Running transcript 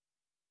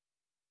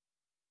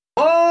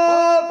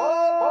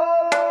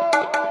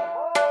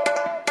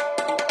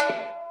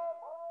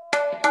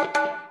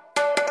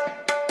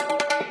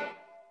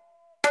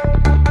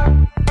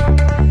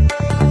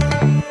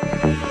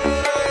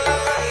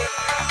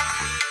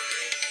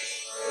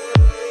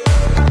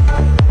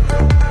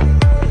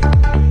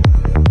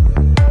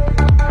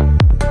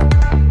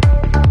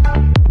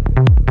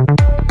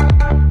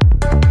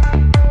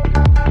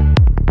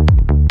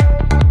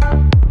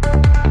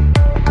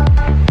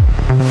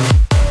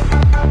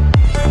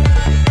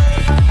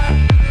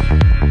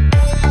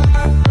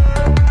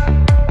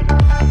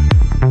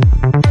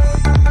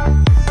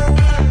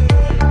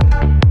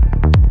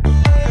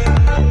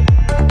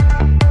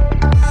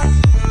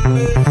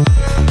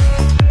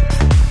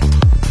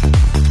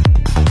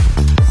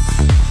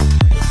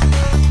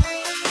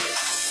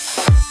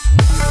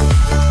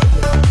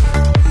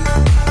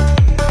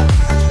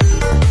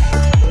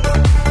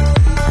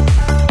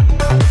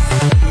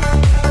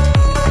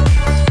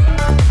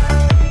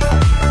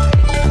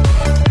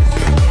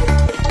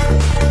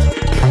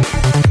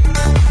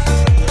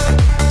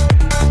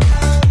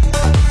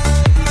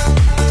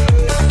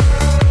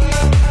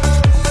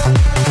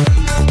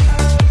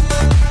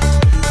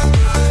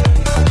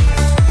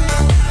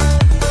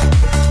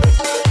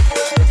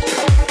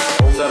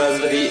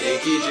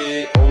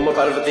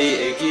Parvati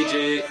Eki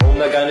Jai, Om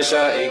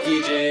Naganesha Eki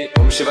Jai,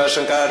 Om Shiva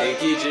Shankar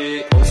Eki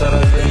Jai, Om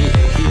Saraswati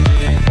Eki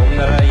Jai, Om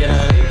Narayana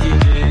Eki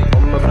Jai,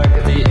 Om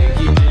Prakati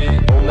Eki Jai,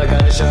 Om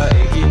Naganesha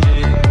Eki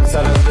Jai, Om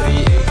Saraswati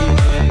Eki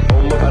Jai,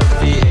 Om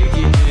Parvati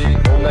Eki Jai,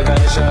 Om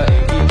Naganesha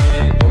Eki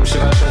Jai, Om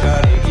Shiva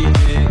Shankar Eki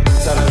Jai, Om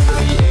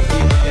Saraswati Eki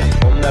Jai,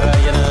 Om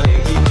Narayana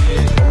Eki Jai,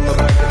 Om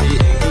Prakati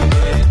Eki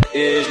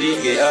Jai, Ejli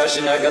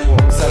Ashinagan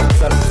Om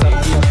Saraswati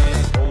Eki Jai.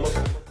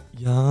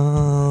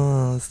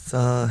 Yes,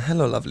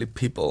 hello lovely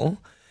people,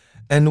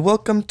 and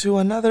welcome to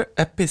another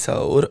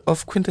episode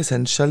of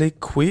Quintessentially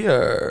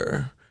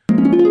Queer.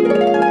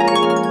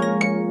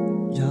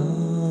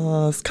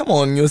 Yes, come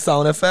on, you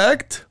sound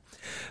effect.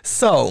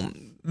 So,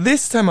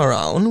 this time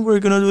around, we're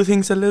gonna do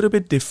things a little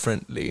bit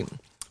differently.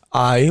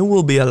 I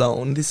will be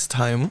alone this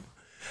time,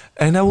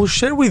 and I will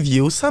share with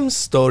you some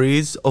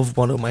stories of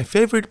one of my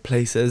favorite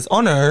places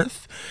on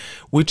earth,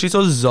 which is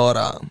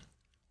Ozora.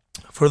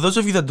 For those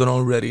of you that don't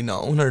already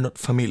know and are not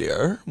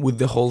familiar with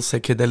the whole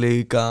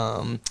psychedelic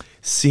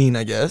scene,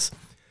 I guess,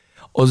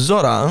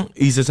 Ozora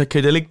is a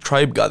psychedelic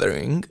tribe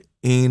gathering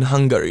in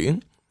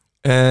Hungary,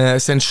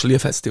 essentially a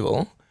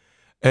festival,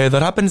 that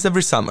happens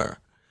every summer.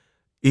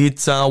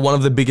 It's one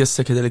of the biggest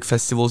psychedelic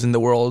festivals in the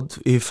world,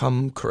 if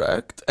I'm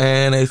correct,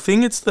 and I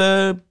think it's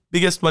the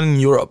biggest one in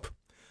Europe.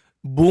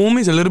 Boom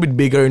is a little bit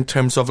bigger in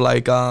terms of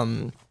like,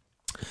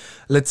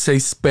 let's say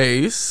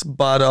space,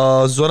 but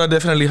Ozora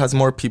definitely has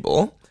more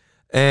people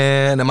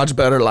and a much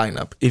better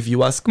lineup, if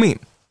you ask me.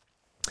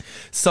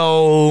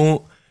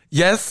 So,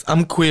 yes,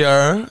 I'm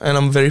queer and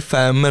I'm very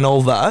femme and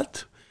all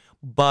that,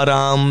 but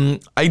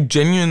I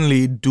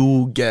genuinely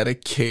do get a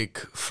kick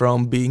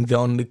from being the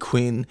only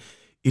queen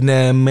in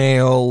a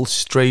male,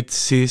 straight,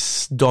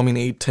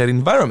 cis-dominated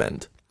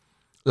environment.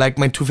 Like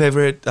my two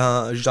favorite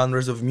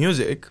genres of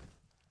music,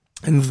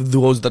 and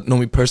those that know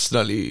me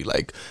personally,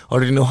 like,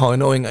 already know how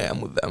annoying I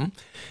am with them,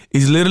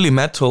 is literally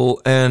metal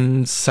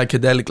and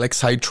psychedelic, like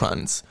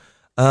psytrance.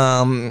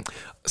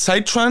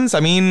 Psytrance, I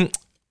mean,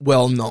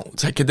 well, no,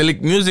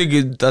 psychedelic music,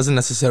 it doesn't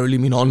necessarily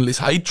mean only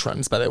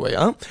psytrance, by the way,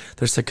 huh?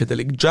 There's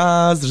psychedelic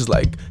jazz, there's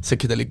like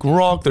psychedelic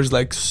rock, there's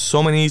like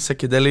so many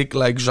psychedelic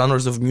like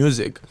genres of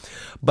music.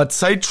 But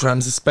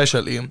psytrance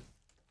especially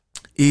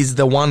is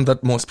the one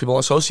that most people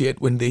associate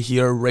when they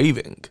hear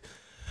raving.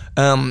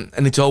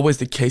 And it's always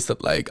the case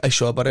that like I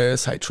show up at a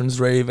psytrance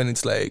rave and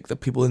it's like the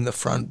people in the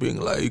front being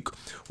like,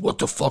 what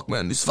the fuck,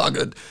 man, this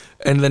faggot.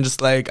 And then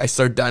just like I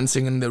start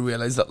dancing and they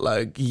realize that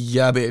like,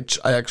 yeah, bitch,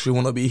 I actually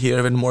want to be here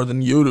even more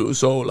than you do.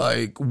 So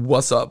like,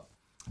 what's up?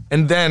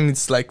 And then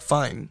it's like,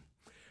 fine.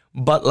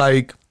 But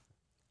like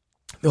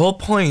the whole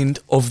point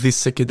of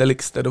this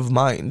psychedelic state of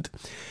mind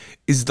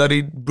is that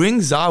it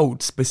brings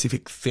out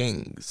specific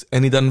things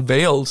and it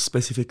unveils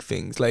specific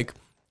things. Like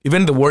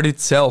even the word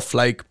itself,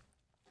 like,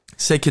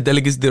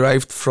 psychedelic is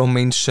derived from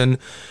ancient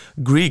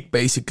Greek,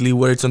 basically,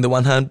 where it's on the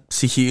one hand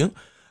psyche,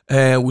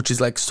 which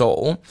is like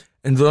soul,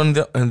 and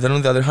then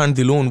on the other hand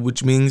dilun,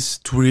 which means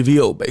to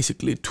reveal,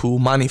 basically, to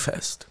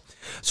manifest.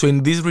 So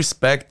in this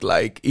respect,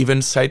 like even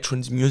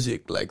psytrance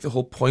music, like the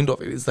whole point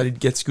of it is that it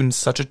gets you in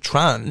such a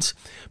trance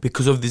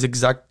because of this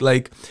exact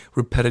like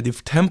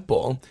repetitive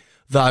tempo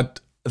that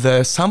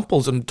the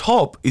samples on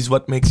top is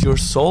what makes your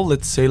soul,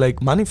 let's say,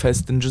 like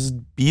manifest and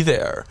just be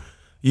there,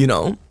 you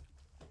know?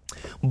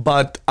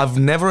 But I've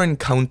never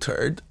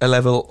encountered a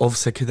level of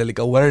psychedelic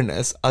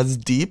awareness as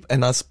deep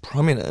and as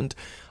prominent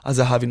as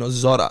I have in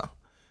Ozora,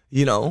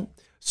 you know?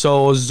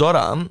 So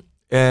Ozora,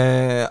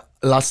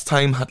 last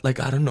time had like,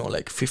 I don't know,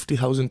 like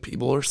 50,000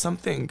 people or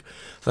something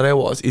that I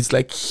was. It's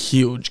like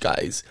huge,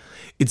 guys.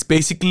 It's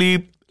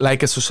basically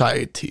like a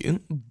society,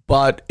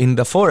 but in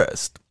the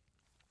forest.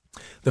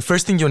 The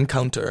first thing you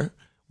encounter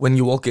when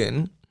you walk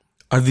in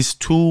are these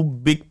two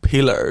big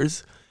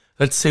pillars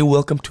that say,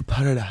 welcome to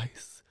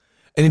paradise.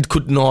 And it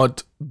could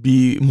not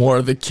be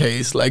more the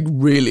case, like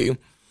really.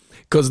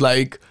 Because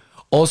like,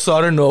 also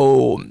I don't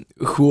know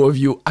who of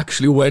you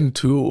actually went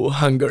to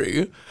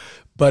Hungary,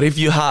 but if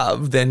you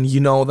have, then you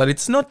know that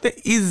it's not the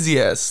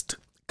easiest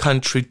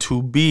country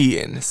to be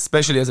in,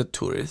 especially as a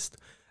tourist,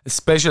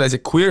 especially as a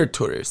queer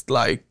tourist,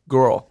 like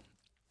girl.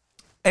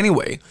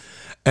 Anyway,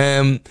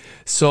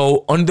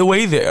 so on the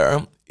way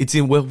there, it's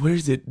in, well, where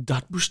is it?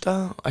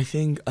 Datbusta, I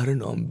think, I don't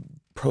know, I'm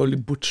probably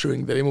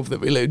butchering the name of the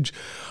village,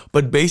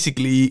 but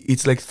basically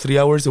it's like 3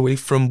 hours away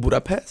from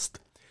Budapest,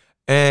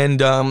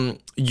 and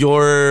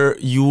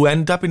you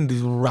end up in this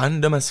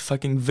random as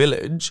fucking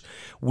village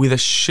with a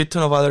shit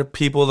ton of other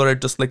people that are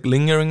just like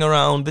lingering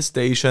around the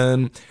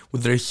station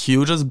with their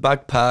huge ass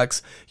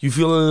backpacks. You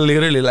feel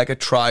literally like a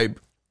tribe.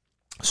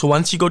 So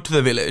once you go to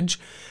the village,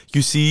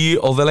 you see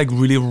all the like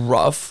really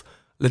rough,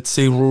 let's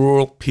say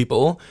rural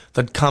people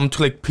that come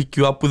to like pick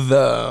you up with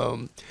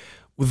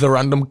the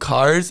random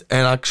cars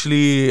and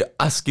actually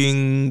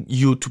asking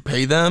you to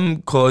pay them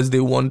because they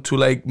want to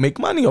like make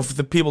money off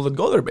the people that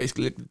go there,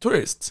 basically, like the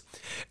tourists.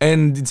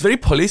 And it's very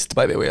policed,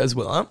 by the way, as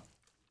well, huh?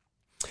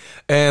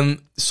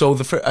 And so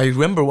I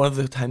remember one of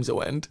the times I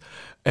went,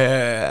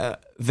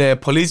 the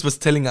police was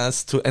telling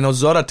us to, and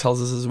Ozora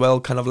tells us as well,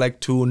 kind of like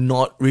to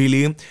not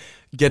really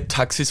get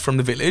taxis from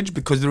the village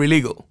because they're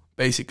illegal,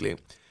 basically.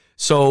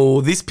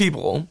 So these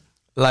people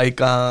like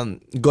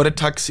got a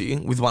taxi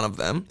with one of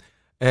them,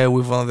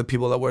 with one of the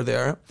people that were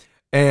there,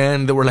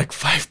 and there were like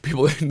 5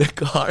 people in the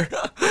car,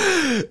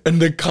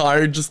 and the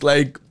car just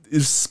like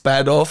is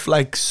sped off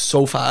like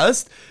so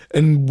fast,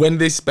 and when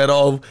they sped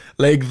off,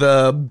 like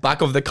the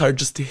back of the car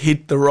just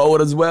hit the road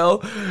as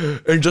well,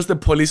 and just the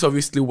police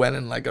obviously went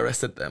and like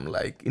arrested them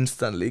like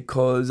instantly,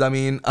 because I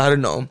mean, I don't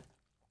know,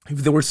 if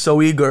they were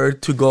so eager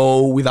to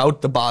go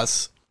without the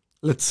bus,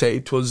 let's say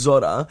to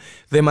Ozora,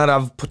 they might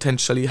have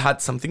potentially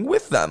had something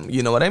with them,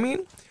 you know what I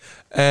mean?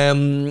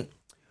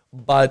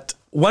 But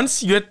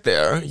once you get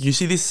there, you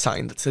see this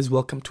sign that says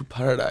 "Welcome to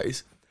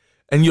Paradise,"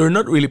 and you're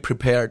not really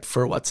prepared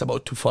for what's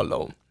about to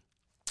follow.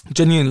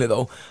 Genuinely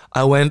though,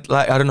 I went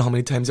like, I don't know how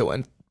many times I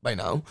went by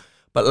now,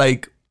 but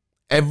like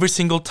every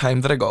single time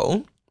that I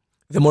go,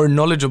 the more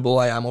knowledgeable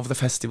I am of the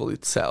festival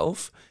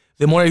itself,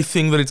 the more I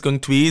think that it's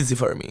going to be easy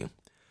for me.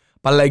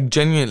 But like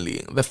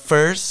genuinely, the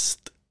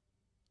first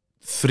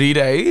 3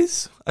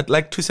 days, I'd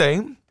like to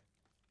say,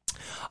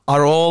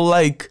 are all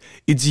like,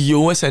 it's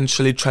you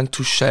essentially trying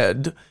to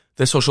shed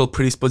the social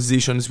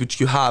predispositions which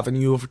you have and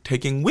you're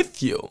taking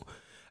with you.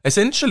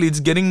 Essentially,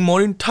 it's getting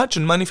more in touch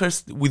and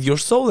manifest with your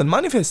soul and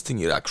manifesting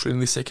it actually in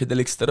the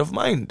psychedelic state of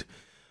mind.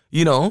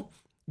 You know,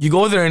 you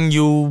go there and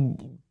you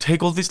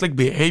take all these like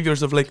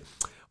behaviors of like,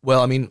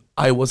 well, I mean,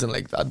 I wasn't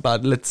like that,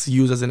 but let's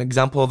use as an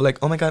example of like,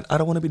 oh my God, I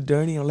don't want to be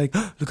dirty, or like,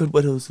 look at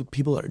what those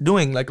people are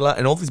doing, like,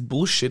 and all this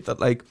bullshit that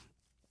like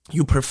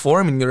you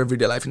perform in your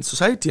everyday life in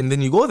society, and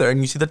then you go there and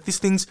you see that these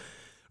things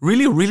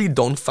really, really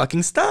don't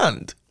fucking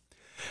stand.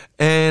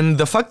 And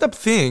the fucked up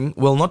thing,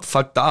 well, not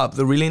fucked up,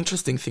 the really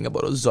interesting thing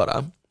about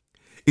Ozora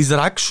is that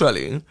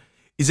actually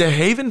is a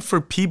haven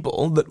for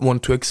people that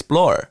want to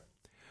explore.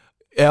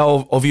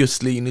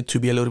 Obviously, you need to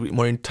be a little bit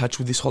more in touch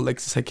with this whole like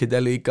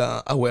psychedelic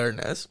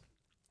awareness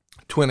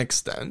to an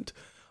extent,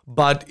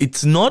 but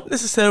it's not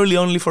necessarily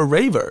only for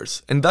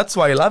ravers, and that's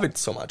why I love it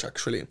so much.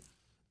 Actually,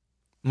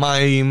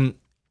 my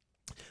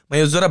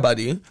Ozora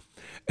buddy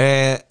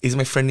is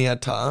my friend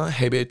Niata.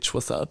 Hey bitch,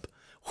 what's up?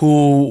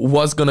 Who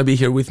was gonna be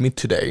here with me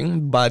today,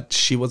 but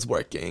she was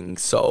working,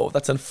 so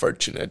that's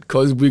unfortunate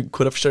because we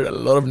could have shared a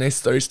lot of nice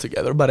stories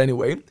together. But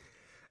anyway,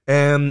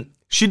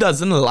 she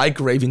doesn't like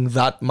raving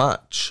that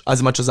much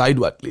as I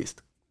do at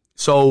least.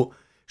 So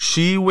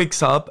she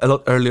wakes up a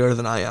lot earlier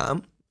than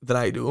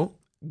I do,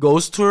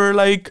 goes to her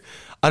like,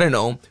 I don't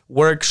know,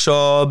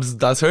 workshops,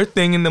 does her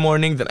thing in the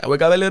morning, then I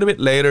wake up a little bit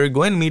later,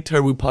 go and meet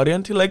her, we party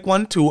until like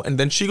 1, 2, and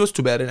then she goes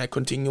to bed and I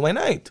continue my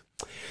night.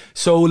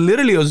 So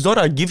literally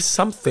Ozora gives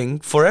something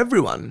for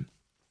everyone.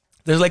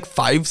 There's like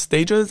 5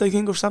 stages, I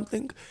think, or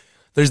something.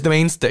 There's the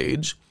main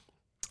stage.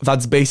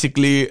 That's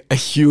basically a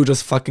huge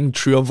as fucking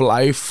tree of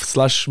life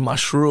 /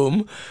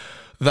 mushroom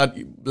that,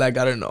 like,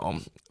 I don't know,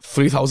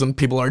 3,000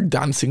 people are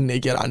dancing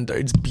naked under.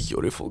 It's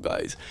beautiful,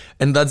 guys.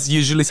 And that's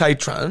usually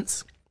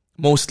psytrance,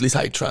 mostly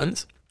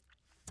psytrance.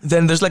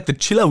 Then there's like the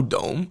chill out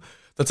dome.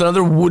 That's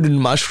another wooden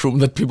mushroom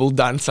that people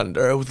dance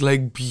under with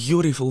like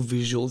beautiful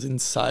visuals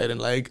inside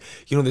and like,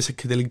 you know, the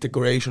psychedelic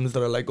decorations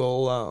that are like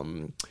all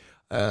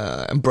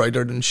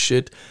embroidered and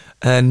shit,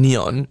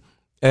 neon.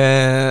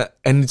 And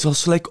it's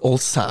also like all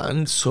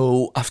sand.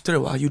 So after a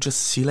while, you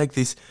just see like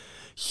this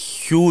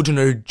huge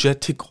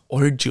energetic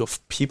orgy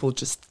of people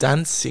just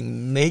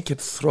dancing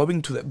naked,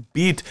 throbbing to the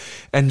beat,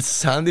 and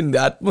sand in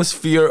the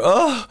atmosphere.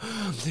 Oh,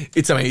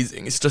 it's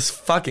amazing. It's just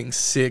fucking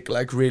sick,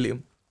 like really.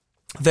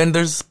 Then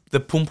there's the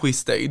Pumpui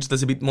stage.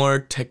 There's a bit more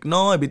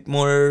techno, a bit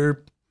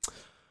more,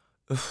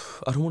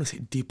 I don't want to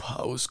say deep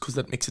house because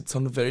that makes it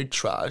sound very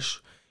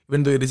trash,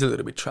 even though it is a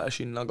little bit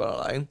trashy, not gonna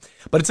lie.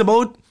 But it's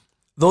about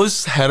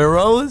those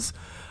heteros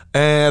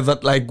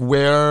that like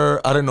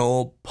wear, I don't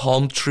know,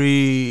 palm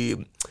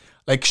tree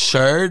like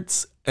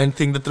shirts and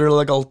think that they're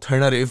like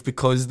alternative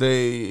because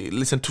they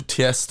listen to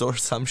Tiesto or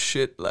some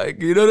shit,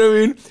 like, you know what I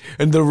mean?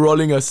 And they're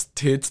rolling us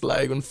tits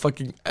like on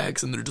fucking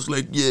X and they're just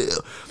like, yeah.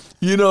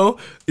 You know,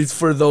 it's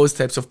for those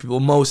types of people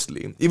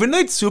mostly. Even though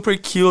it's super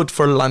cute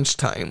for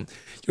lunchtime.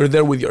 You're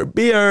there with your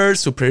beer,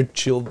 super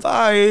chill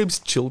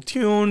vibes, chill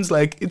tunes.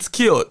 Like, it's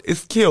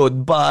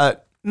cute,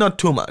 but not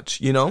too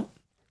much, you know?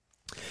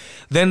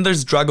 Then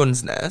there's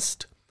Dragon's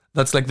Nest.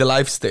 That's like the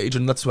live stage,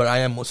 and that's where I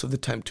am most of the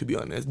time, to be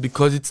honest.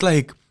 Because it's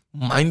like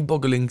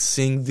mind-boggling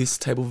seeing this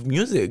type of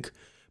music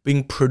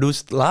being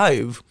produced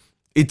live.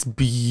 It's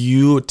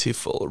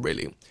beautiful,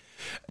 really.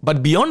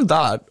 But beyond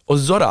that,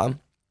 Ozora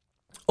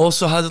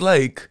also has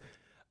like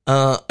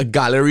a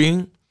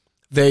gallery.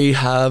 They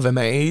have a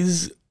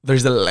maze.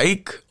 There's a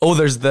lake. Oh,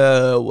 there's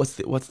the what's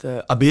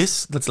the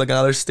abyss? That's like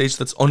another stage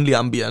that's only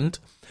ambient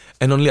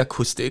and only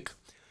acoustic.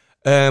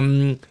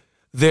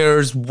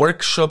 There's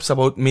workshops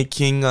about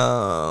making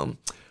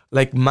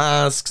like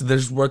masks.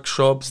 There's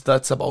workshops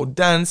that's about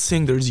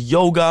dancing. There's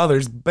yoga.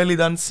 There's belly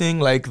dancing.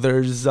 Like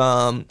there's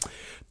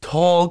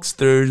talks.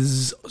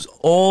 There's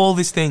all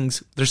these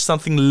things. There's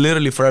something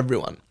literally for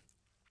everyone.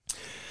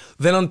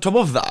 Then on top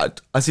of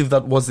that, as if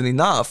that wasn't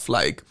enough,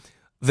 like,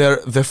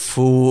 the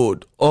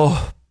food.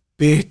 Oh,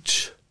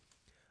 bitch.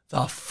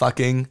 The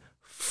fucking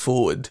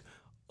food.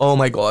 Oh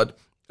my god.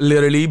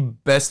 Literally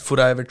best food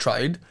I ever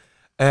tried.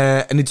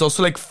 And it's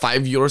also like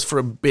 €5 for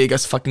a big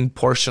ass fucking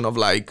portion of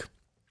like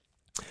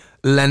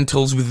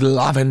lentils with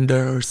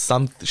lavender or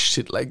some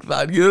shit like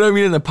that. You know what I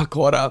mean? And a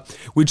pakora,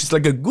 which is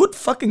like a good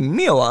fucking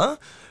meal, huh?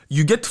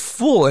 You get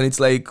full and it's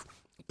like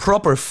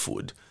proper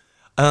food.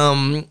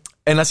 And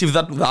as if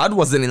that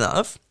wasn't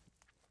enough,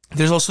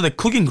 there's also the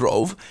Cooking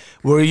Grove,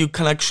 where you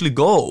can actually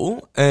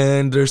go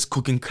and there's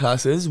cooking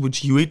classes,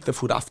 which you eat the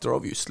food after,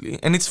 obviously,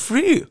 and it's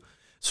free.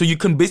 So you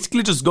can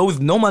basically just go with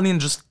no money and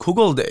just cook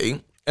all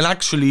day and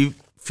actually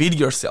feed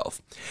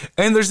yourself.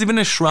 And there's even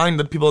a shrine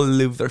that people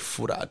leave their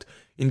food at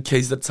in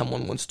case that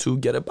someone wants to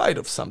get a bite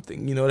of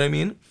something, you know what I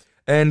mean?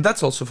 And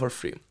that's also for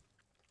free.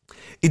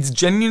 It's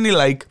genuinely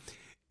like,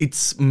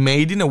 it's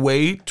made in a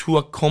way to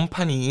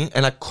accompany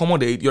and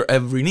accommodate your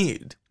every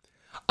need.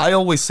 I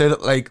always say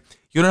that, like,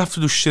 you don't have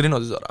to do shit in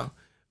Ozora.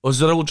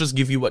 Ozora will just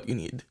give you what you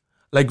need.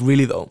 Like,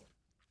 really though.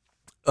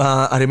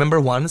 I remember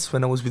once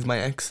when I was with my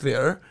ex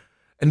there,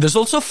 and there's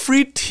also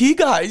free tea,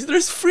 guys.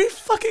 There's free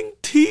fucking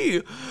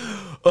tea.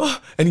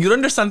 And you don't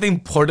understand the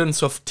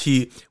importance of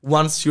tea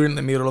once you're in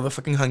the middle of a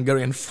fucking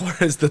Hungarian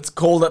forest that's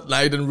cold at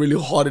night and really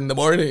hot in the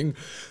morning.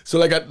 So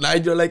like at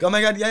night you're like, oh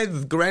my god, yeah,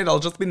 it's great, I'll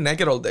just be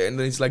naked all day. And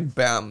then it's like,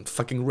 bam,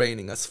 fucking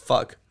raining as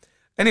fuck.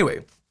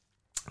 Anyway,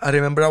 I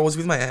remember I was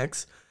with my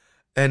ex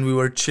and we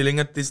were chilling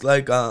at this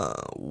like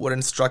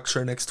wooden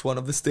structure next to one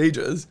of the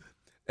stages.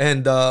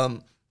 And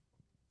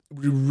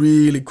we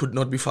really could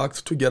not be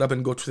fucked to get up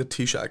and go to the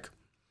tea shack.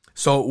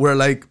 So we're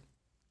like,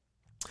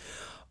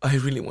 I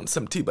really want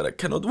some tea, but I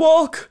cannot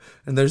walk.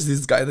 And there's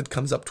this guy that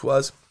comes up to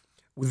us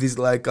with this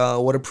like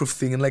waterproof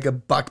thing and like a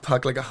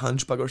backpack, like a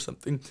hunchback or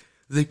something.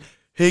 He's like,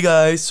 hey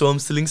guys, so I'm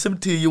selling some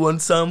tea. You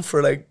want some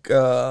for like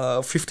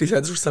 50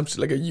 cents or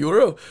something, like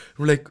 €1? And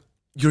we're like,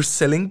 you're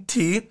selling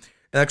tea?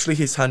 And actually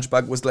his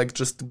hunchback was like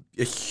just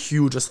a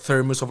huge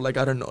thermos of like,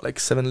 I don't know, like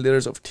 7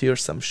 liters of tea or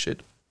some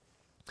shit.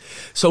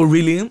 So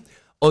really,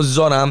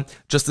 Ozora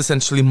just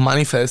essentially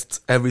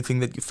manifests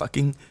everything that you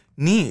fucking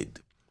need.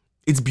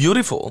 It's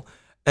beautiful.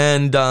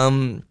 And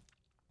the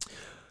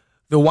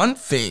one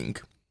thing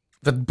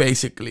that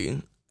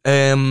basically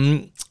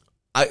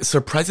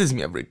surprises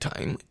me every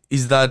time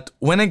is that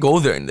when I go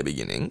there in the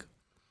beginning,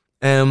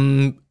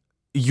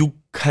 you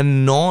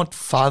cannot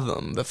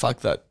fathom the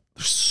fact that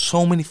there's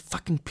so many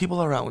fucking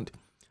people around.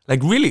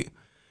 Like, really.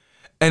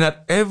 And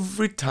at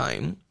every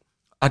time,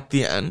 at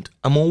the end,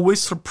 I'm always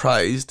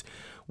surprised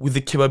with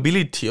the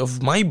capability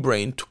of my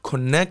brain to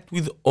connect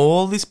with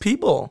all these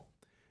people.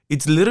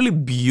 It's literally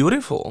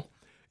beautiful.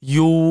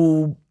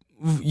 You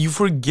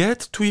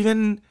forget to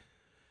even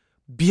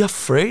be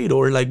afraid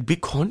or like be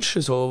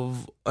conscious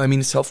of,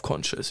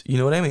 self-conscious, you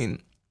know what I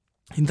mean?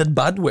 In that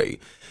bad way.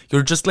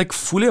 You're just like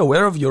fully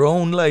aware of your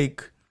own,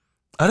 like,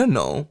 I don't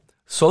know,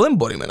 soul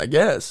embodiment, I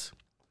guess.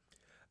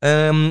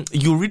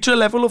 You reach a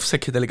level of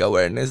psychedelic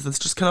awareness that's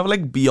just kind of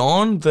like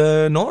beyond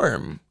the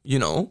norm, you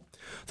know?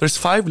 There's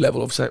 5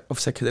 levels of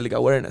psychedelic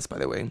awareness, by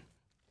the way.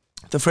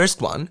 The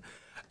first one,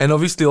 and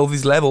obviously all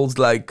these levels,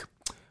 like,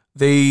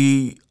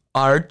 they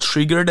are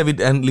triggered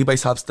evidently by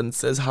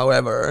substances.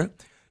 However,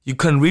 you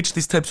can reach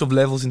these types of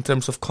levels in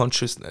terms of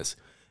consciousness,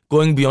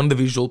 going beyond the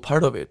visual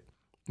part of it,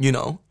 you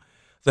know?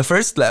 The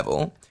first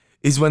level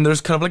is when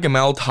there's kind of like a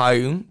mild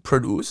high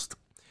produced,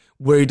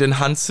 where it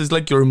enhances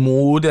like your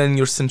mood and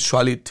your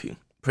sensuality,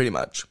 pretty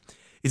much.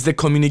 It's the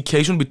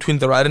communication between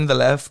the right and the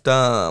left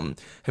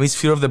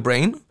hemisphere of the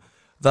brain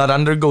that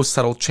undergoes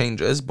subtle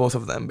changes, both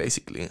of them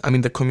basically.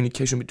 The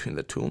communication between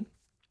the two.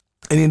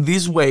 And in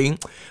this way,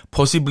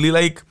 possibly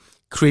like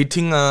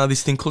creating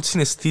this thing called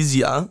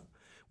synesthesia,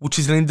 which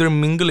is an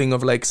intermingling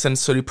of like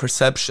sensory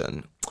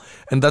perception.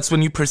 And that's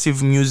when you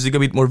perceive music a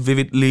bit more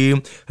vividly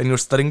and you're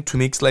starting to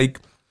mix like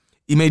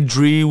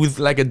imagery with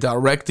like a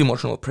direct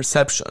emotional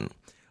perception,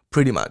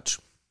 pretty much.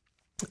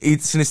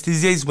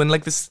 Synesthesia is when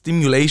like the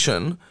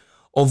stimulation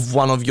of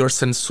one of your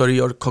sensory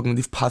or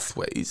cognitive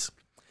pathways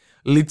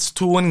leads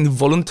to an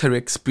involuntary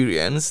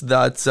experience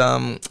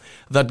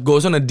that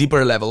goes on a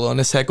deeper level, on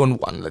a second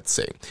one, let's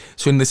say.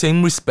 So in the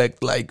same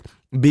respect, like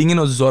being in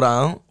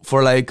Ozora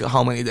for like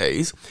how many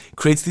days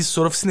creates this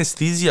sort of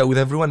synesthesia with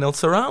everyone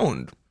else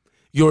around.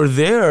 You're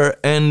there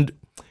and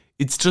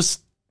it's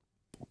just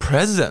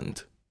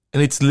present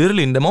and it's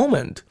literally in the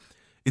moment.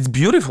 It's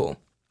beautiful.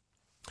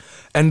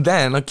 And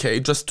then, okay,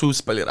 just to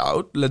spell it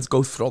out, let's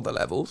go through all the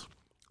levels.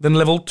 Then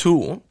level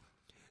 2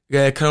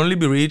 can only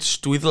be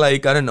reached with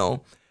like, I don't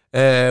know,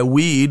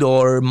 weed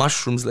or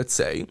mushrooms, let's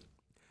say,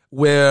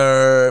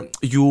 where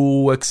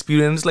you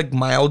experience like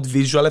mild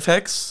visual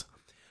effects.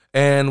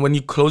 And when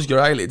you close your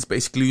eyelids,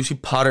 basically you see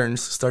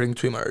patterns starting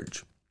to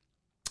emerge.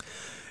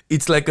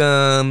 It's like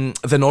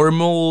the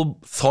normal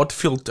thought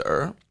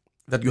filter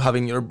that you have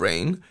in your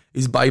brain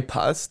is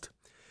bypassed.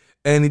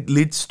 And it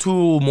leads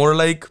to more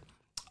like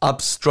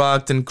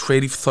abstract and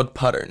creative thought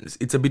patterns.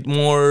 It's a bit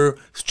more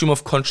stream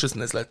of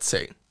consciousness, let's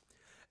say.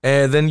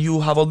 Then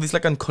you have all these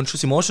like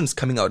unconscious emotions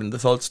coming out in the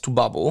thoughts to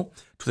bubble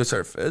to the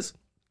surface.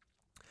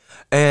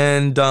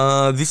 And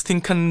this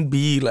thing can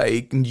be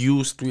like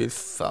induced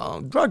with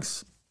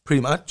drugs,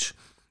 pretty much.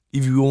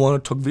 If you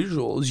want to talk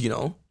visuals, you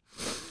know.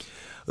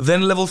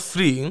 Then level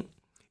 3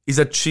 is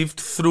achieved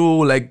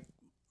through like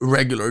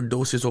regular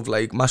doses of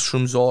like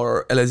mushrooms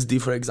or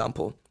LSD, for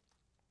example.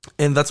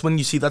 And that's when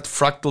you see that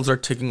fractals are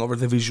taking over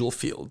the visual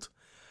field.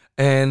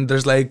 And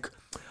there's like,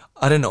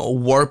 I don't know,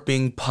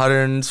 warping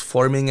patterns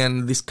forming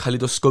and this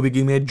kaleidoscopic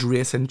imagery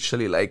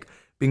essentially like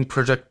being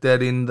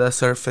projected in the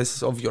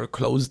surface of your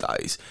closed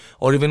eyes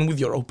or even with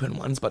your open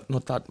ones, but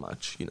not that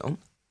much, you know.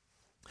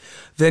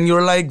 Then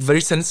you're like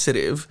very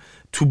sensitive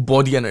to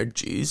body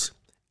energies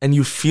and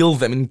you feel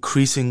them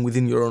increasing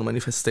within your own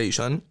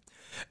manifestation.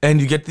 And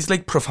you get this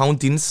like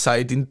profound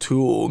insight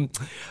into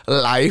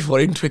life or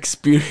into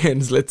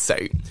experience, let's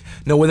say.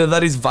 Now, whether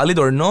that is valid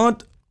or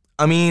not,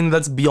 I mean,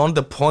 that's beyond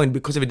the point,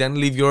 because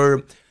evidently if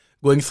you're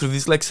going through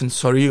this like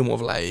sensorium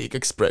of like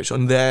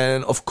expression,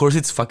 then of course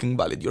it's fucking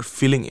valid. You're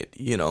feeling it,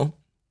 you know?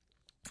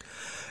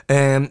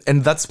 And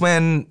that's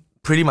when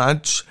pretty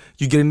much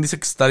you get in this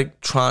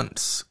ecstatic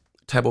trance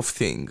type of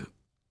thing,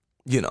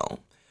 you know?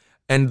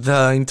 And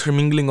the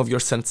intermingling of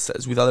your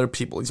senses with other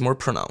people is more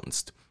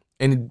pronounced.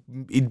 And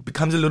it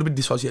becomes a little bit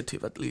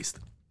dissociative, at least.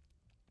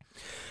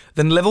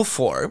 Then level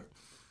 4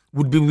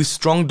 would be with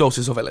strong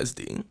doses of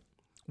LSD,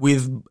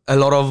 with a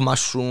lot of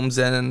mushrooms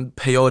and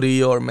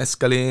peyote or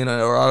mescaline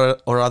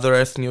or other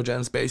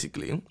entheogens,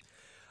 basically,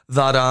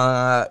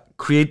 that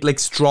create like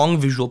strong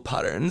visual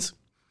patterns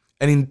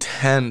and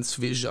intense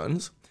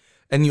visions.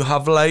 And you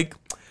have like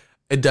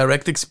a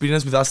direct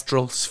experience with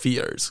astral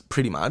spheres,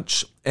 pretty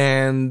much.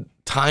 And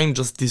time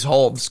just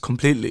dissolves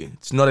completely.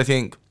 It's not a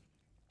thing.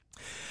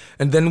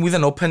 And then with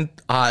an open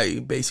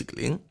eye,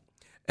 basically,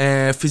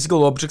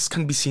 physical objects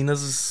can be seen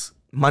as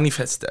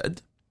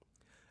manifested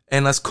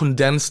and as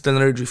condensed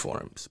energy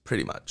forms,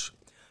 pretty much.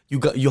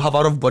 You have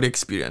out-of-body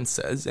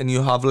experiences, and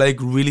you have like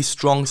really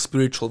strong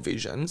spiritual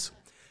visions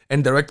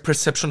and direct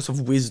perceptions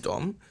of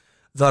wisdom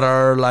that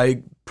are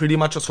like pretty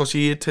much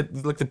associated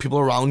with like the people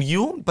around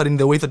you, but in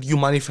the way that you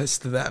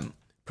manifest them,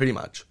 pretty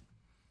much.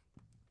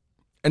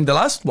 And the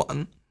last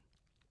one,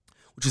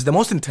 which is the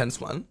most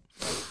intense one,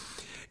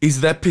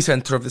 is the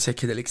epicenter of the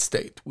psychedelic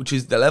state, which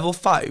is the level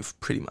 5,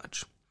 pretty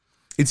much.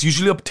 It's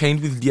usually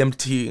obtained with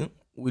DMT,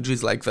 which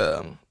is like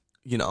the,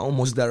 you know,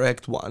 most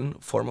direct one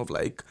form of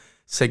like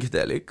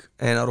psychedelic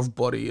and out of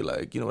body,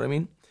 like, you know what I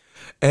mean?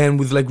 And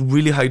with like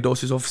really high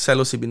doses of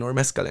psilocybin or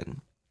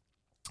mescaline.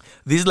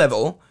 This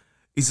level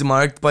is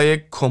marked by a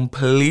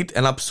complete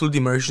and absolute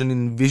immersion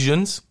in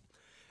visions,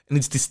 and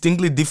it's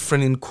distinctly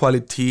different in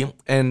quality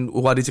and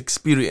what is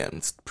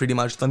experienced, pretty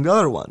much, than the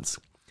other ones.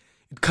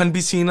 It can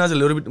be seen as a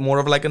little bit more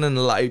of like an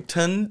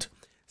enlightened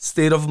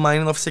state of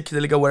mind of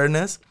psychedelic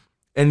awareness,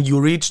 and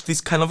you reach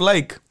this kind of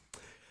like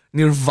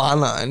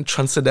nirvana and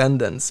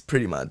transcendence,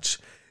 pretty much.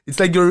 It's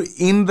like you're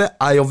in the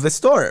eye of the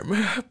storm,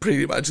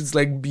 pretty much. It's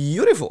like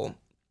beautiful.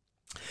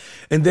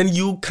 And then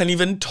you can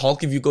even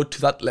talk, if you go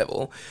to that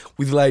level,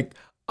 with like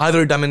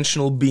other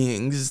dimensional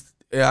beings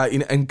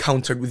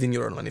encountered within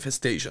your own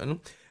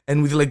manifestation,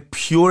 and with like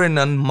pure and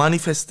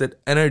unmanifested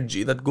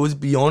energy that goes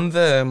beyond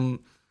the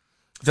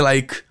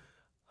like,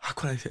 how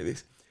can I say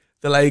this?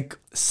 The like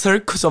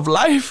circus of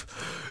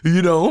life,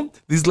 you know,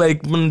 this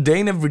like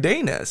mundane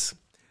everydayness.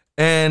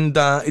 And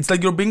it's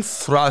like you're being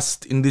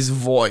thrust in this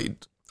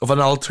void of an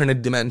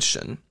alternate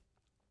dimension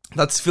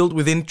that's filled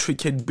with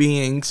intricate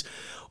beings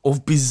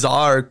of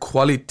bizarre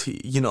quality,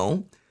 you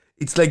know?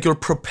 It's like you're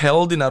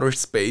propelled in outer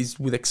space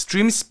with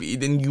extreme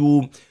speed, and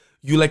you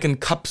like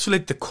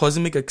encapsulate the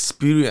cosmic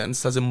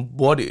experience as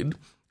embodied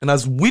and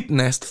as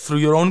witnessed through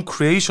your own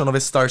creation of a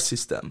star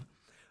system,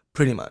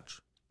 pretty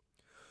much.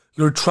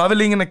 You're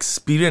traveling and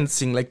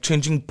experiencing like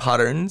changing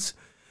patterns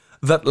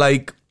that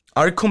like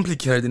are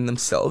complicated in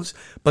themselves,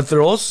 but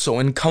they're also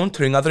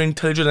encountering other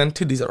intelligent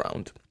entities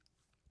around.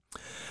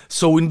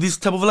 So in this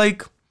type of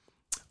like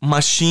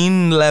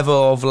machine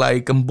level of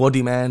like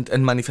embodiment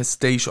and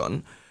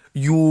manifestation,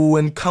 you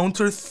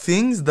encounter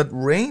things that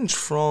range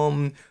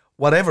from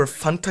whatever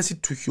fantasy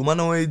to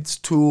humanoids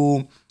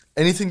to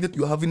anything that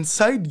you have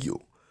inside you.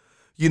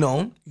 You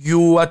know,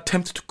 you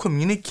attempt to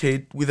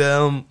communicate with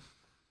a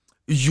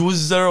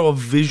user of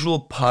visual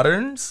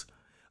patterns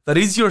that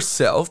is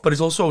yourself, but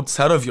is also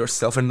outside of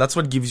yourself, and that's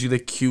what gives you the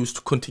cues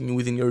to continue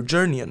within your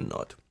journey and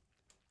not.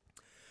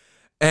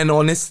 And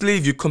honestly,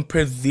 if you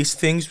compare these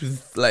things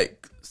with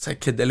like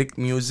psychedelic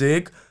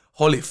music,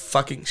 holy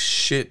fucking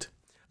shit.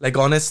 Like,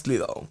 honestly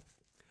though.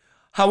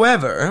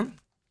 However,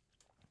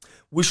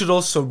 we should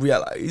also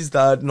realize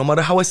that no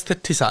matter how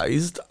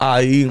aestheticized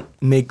I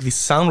make this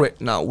sound right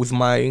now with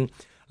my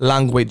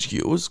language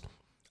use,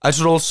 I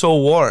should also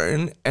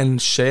warn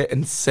and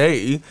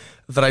say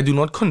that I do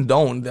not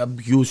condone the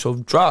abuse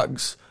of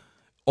drugs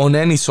on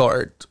any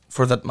sort,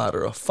 for that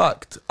matter of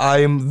fact.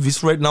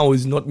 This right now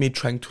is not me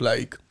trying to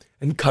like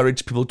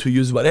encourage people to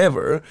use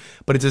whatever,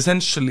 but it's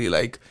essentially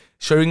like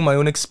sharing my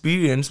own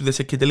experience with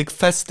the psychedelic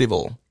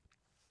festival.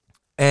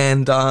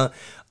 And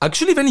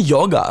actually even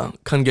yoga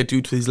can get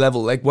you to this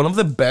level. Like one of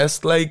the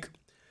best, like,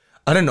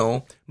 I don't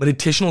know,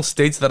 meditational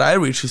states that I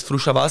reach is through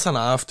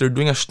Shavasana after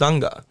doing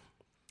Ashtanga.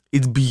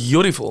 It's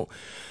beautiful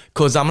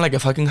Because I'm like a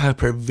fucking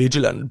hyper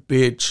vigilant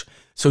bitch.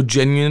 So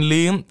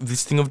genuinely,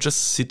 this thing of just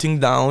sitting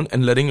down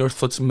and letting your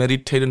thoughts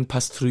meditate and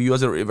pass through you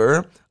as a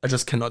river, I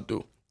just cannot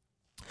do.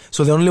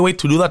 So the only way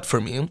to do that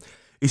for me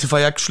is if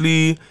I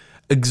actually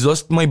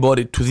exhaust my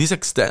body to this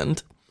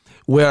extent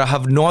where I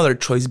have no other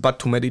choice but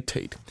to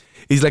meditate.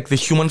 It's like the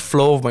human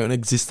flow of my own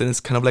existence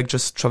kind of like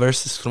just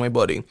traverses through my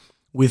body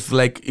with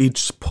like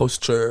each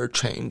posture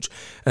change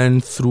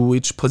and through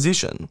each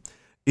position.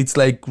 It's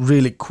like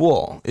really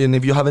cool. And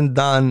if you haven't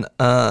done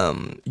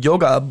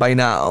yoga by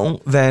now,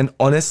 then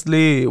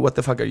honestly, what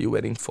the fuck are you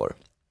waiting for?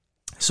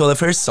 So the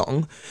first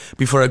song,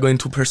 before I go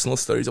into personal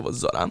stories about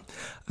Zora,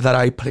 that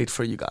I played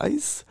for you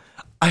guys.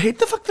 I hate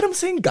the fact that I'm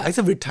saying guys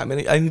every time,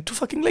 and I need to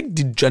fucking like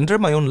degender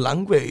my own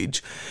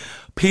language.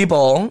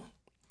 People,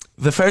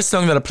 the first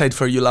song that I played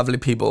for you lovely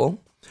people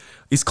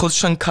is called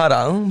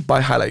Shankara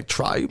by Highlight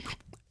Tribe.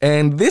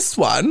 And this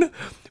one,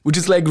 which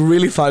is like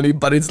really funny,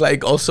 but it's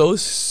like also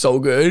so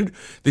good.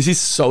 This is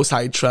so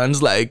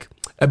psytrance, like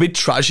a bit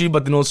trashy,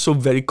 but then also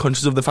very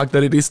conscious of the fact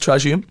that it is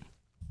trashy.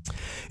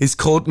 It's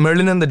called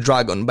Merlin and the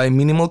Dragon by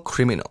Minimal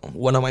Criminal,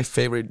 one of my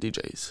favorite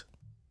DJs.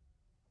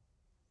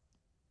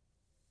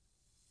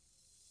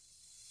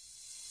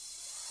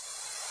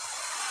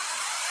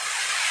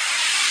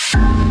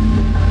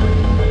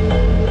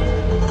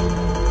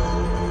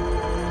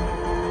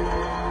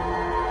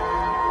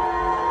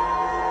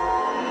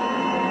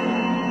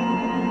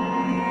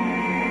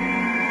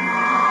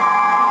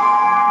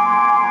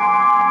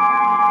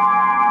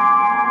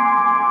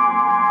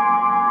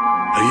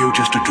 Are you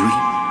just a dream,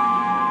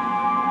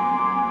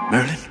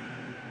 Merlin?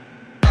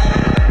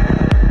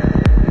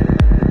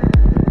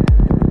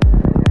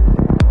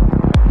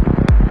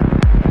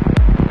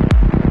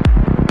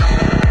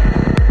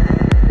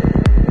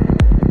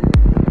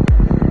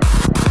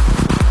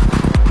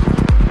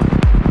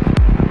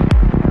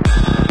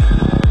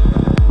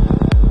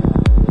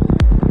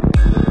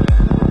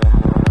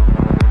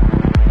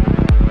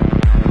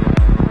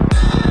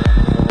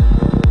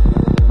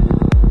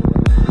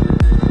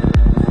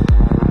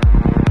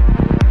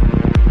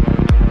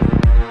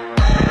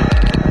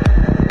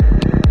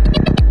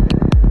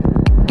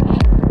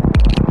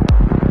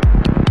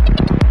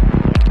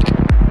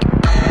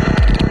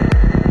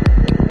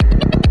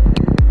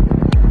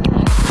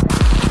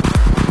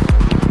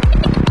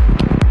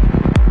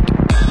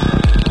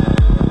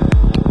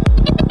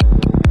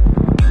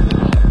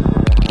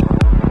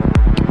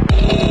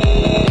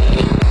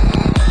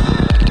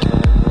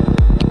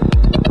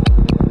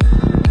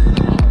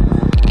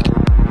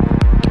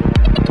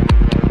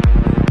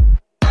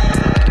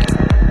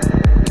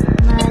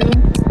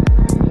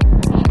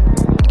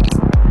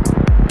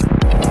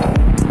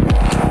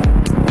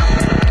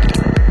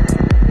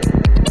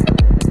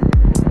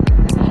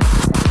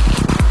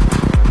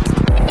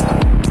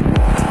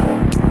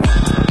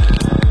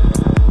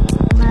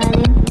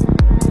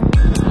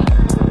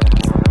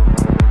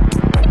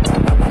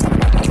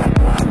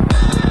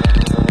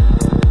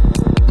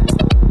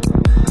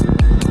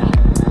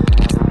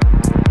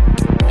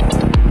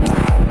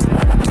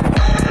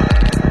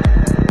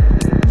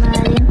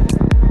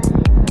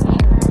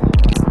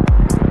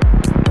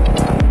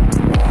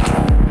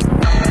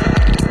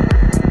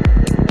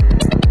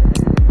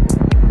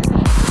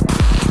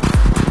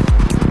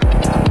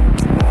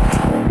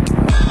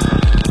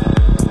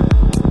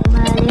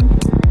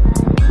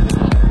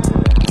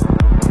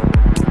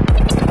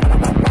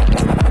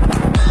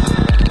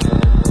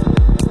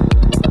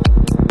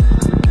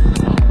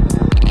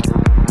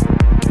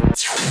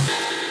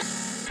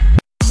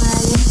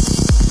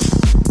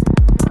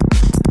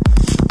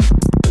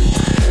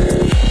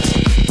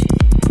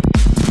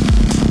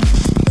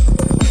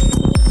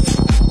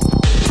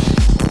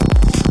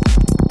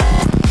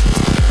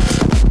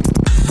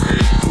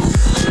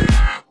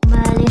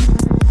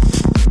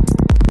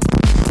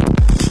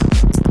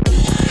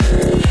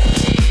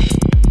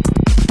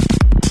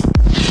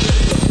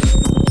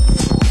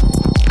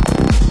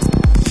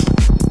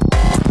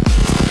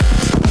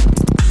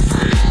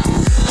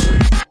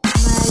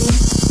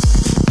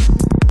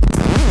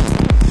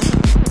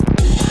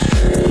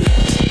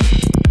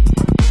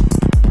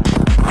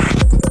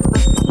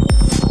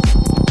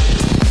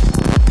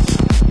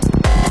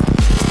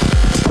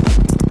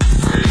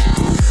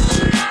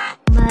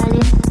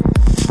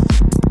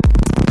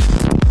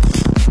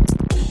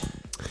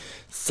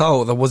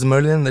 So that was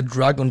Merlin and the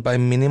Dragon by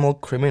Minimal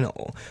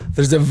Criminal.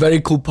 There's a very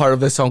cool part of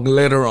the song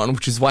later on,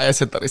 which is why I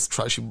said that it's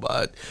trashy,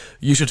 but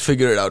you should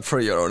figure it out for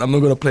your own. I'm not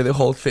going to play the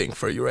whole thing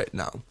for you right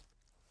now.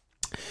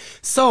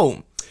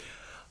 So,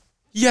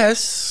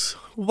 yes,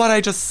 what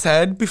I just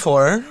said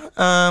before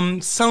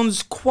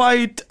sounds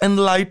quite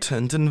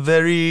enlightened and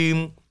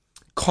very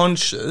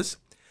conscious.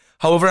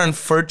 However,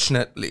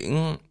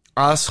 unfortunately,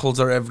 assholes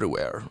are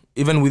everywhere,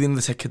 even within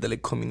the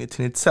psychedelic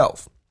community in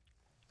itself.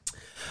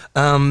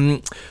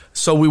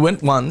 So we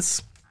went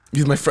once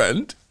with my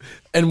friend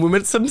and we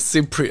met some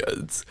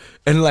Cypriots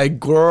and like,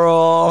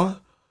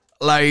 girl,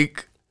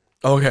 like,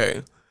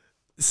 okay,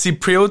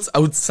 Cypriots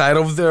outside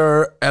of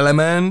their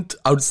element,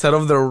 outside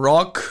of their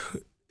rock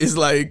is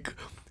like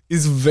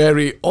is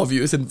very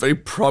obvious and very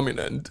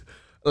prominent.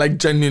 Like,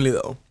 genuinely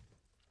though.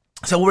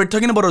 So we were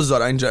talking about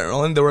Ozora in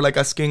general, and they were like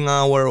asking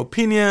our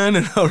opinion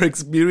and our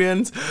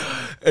experience.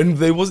 And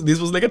this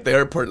was like at the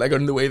airport, like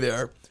on the way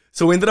there.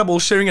 So we ended up all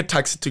sharing a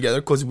taxi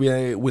together because we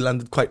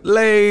landed quite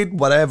late,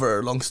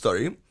 whatever, long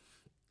story.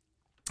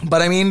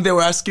 But I mean, they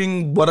were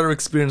asking what our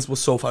experience was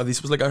so far.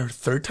 This was like our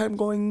third time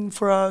going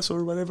for us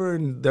or whatever,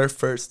 and their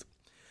first.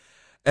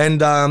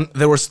 And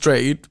they were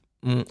straight,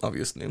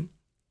 obviously.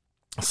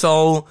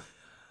 So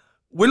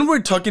when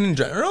we're talking in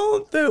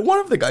general, one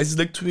of the guys is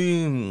like to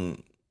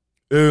me,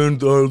 and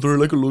there are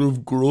like a lot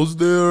of girls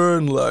there,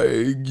 and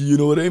like, you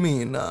know what I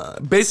mean?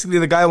 Basically,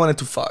 the guy wanted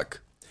to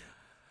fuck.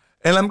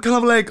 And I'm kind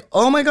of like,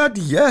 oh my god,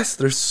 yes,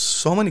 there's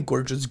so many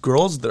gorgeous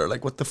girls there.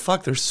 Like, what the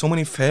fuck? There's so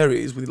many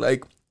fairies with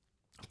like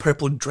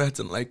purple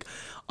dreads and like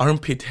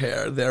armpit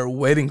hair. They're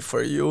waiting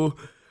for you.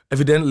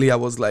 Evidently, I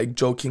was like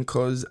joking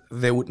because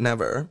they would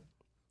never.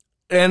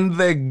 And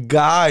the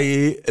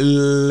guy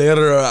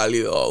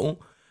literally though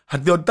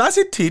had the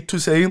audacity to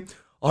say,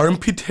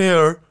 armpit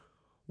hair.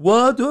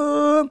 What?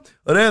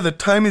 The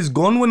time is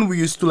gone when we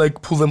used to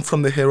like pull them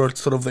from the hair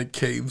outside of like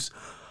caves.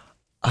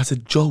 As a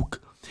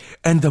joke.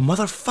 And the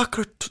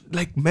motherfucker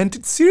like meant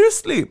it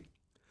seriously.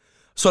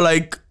 So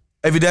like,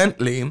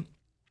 evidently,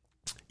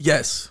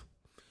 yes,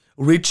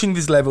 reaching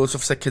these levels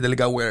of psychedelic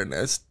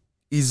awareness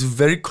is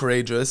very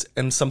courageous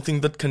and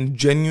something that can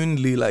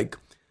genuinely like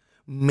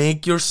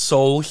make your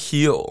soul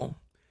heal.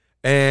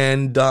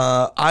 And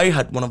I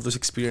had one of those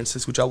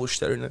experiences, which I will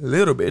share in a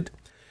little bit,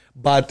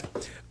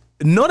 but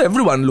not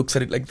everyone looks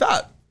at it like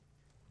that.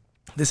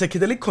 The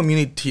psychedelic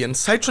community and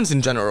psytrance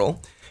in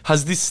general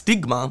has this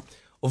stigma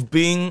of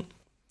being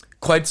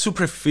quite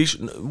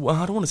superficial. Well,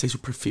 I don't want to say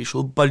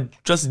superficial,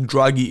 but just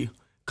druggy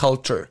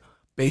culture,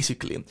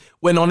 basically.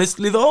 When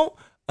honestly though,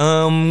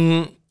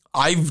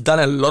 I've done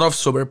a lot of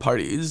sober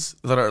parties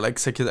that are like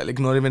psychedelic,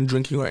 not even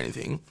drinking or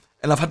anything,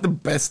 and I've had the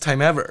best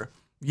time ever,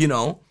 you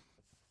know?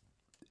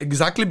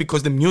 Exactly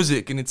because the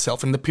music in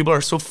itself and the people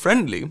are so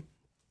friendly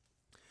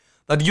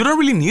that you don't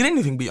really need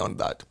anything beyond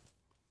that.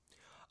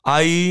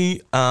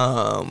 I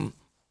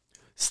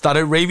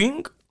started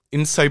raving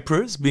in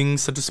Cyprus, being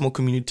such a small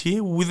community,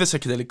 with the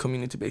psychedelic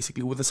community,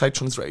 basically, with the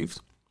psytrance raves,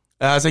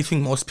 as I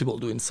think most people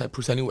do in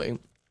Cyprus anyway,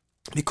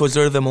 because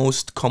they're the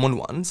most common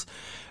ones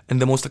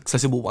and the most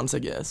accessible ones, I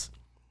guess.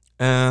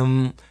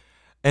 And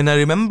I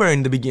remember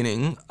in the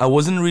beginning, I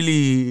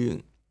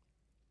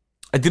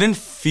didn't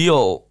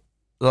feel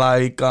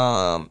like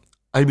I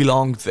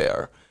belonged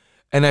there,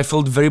 and I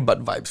felt very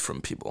bad vibes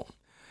from people.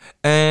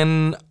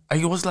 And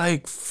I was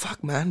like,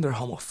 fuck man, they're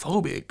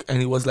homophobic.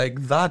 And it was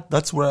like,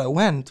 that's where I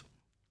went.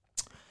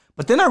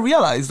 But then I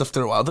realized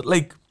after a while that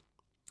like,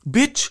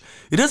 bitch,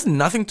 it has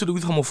nothing to do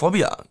with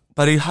homophobia,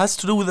 but it has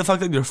to do with the fact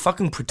that you're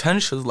fucking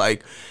pretentious.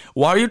 Like,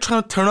 why are you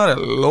trying to turn out a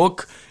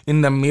look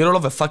in the middle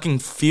of a fucking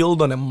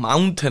field on a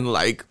mountain?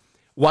 Like,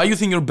 why you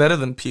think you're better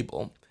than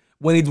people?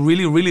 When it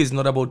really, really is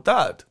not about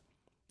that.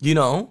 You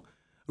know?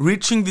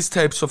 Reaching these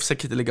types of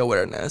psychedelic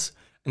awareness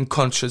and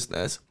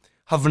consciousness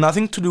have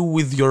nothing to do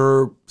with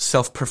your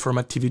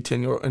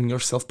self-performativity and your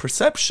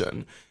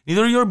self-perception.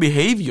 Neither your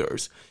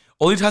behaviors.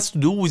 All it has to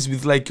do is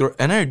with like your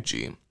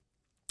energy.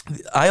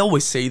 I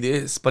always say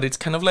this, but it's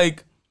kind of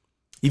like,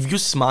 if you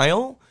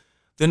smile,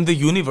 then the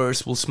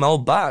universe will smile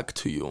back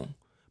to you.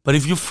 But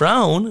if you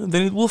frown,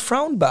 then it will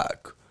frown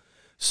back.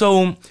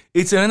 So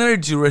it's an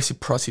energy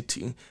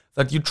reciprocity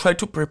that you try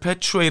to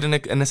perpetuate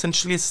and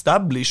essentially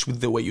establish with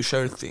the way you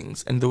share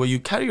things and the way you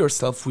carry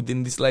yourself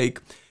within this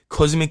like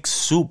cosmic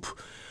soup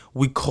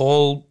we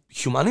call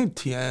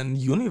humanity and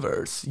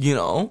universe, you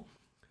know?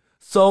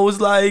 So it's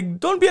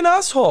like, don't be an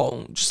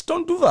asshole. Just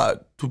don't do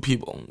that to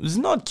people. It's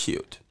not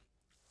cute.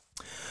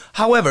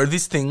 However,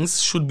 these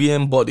things should be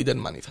embodied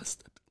and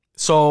manifested.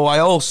 So I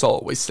also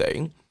always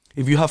say,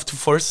 if you have to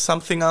force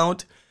something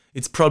out,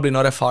 it's probably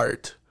not a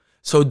fart.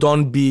 So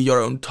don't be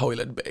your own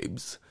toilet,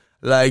 babes.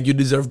 Like, you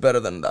deserve better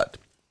than that.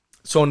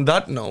 So on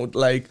that note,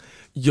 like,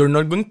 you're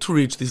not going to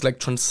reach this like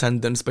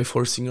transcendence by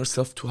forcing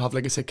yourself to have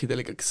like a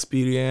psychedelic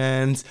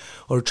experience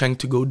or trying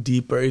to go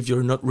deeper if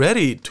you're not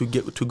ready to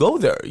go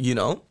there, you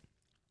know?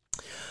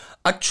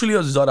 Actually,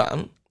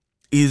 Ozora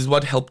is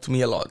what helped me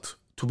a lot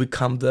to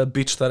become the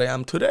bitch that I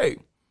am today.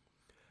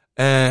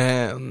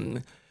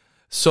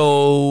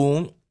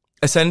 So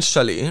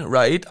essentially,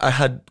 right, I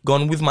had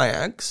gone with my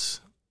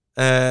ex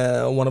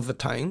one of the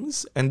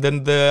times, and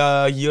then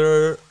the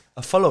year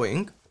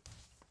following,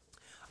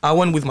 I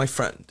went with my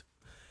friend.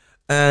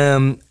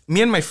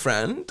 Me and my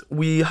friend,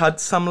 we had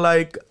some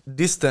like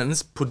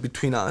distance put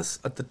between us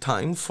at the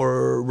time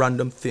for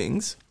random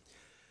things.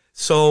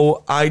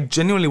 So I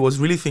genuinely was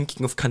really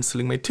thinking of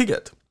canceling my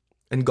ticket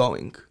and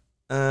going.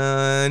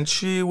 And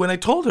when I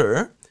told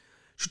her,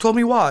 she told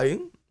me why.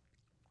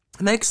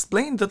 And I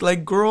explained that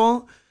like,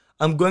 girl,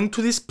 I'm going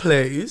to this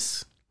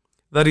place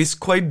that is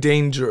quite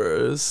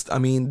dangerous. I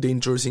mean,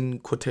 dangerous in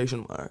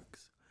quotation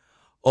marks.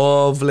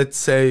 Of, let's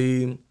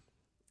say,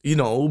 you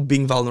know,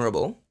 being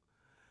vulnerable.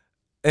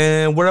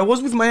 And where I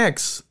was with my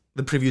ex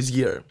the previous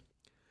year.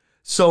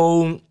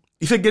 So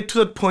if I get to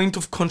that point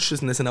of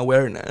consciousness and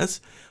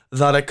awareness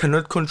that I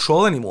cannot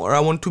control anymore, I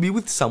want to be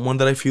with someone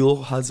that I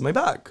feel has my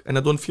back. And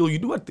I don't feel you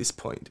do at this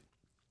point.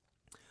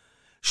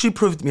 She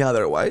proved me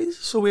otherwise,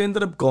 so we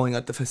ended up going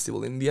at the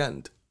festival in the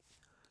end.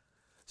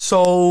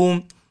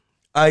 So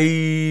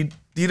I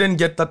didn't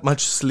get that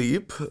much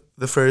sleep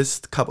the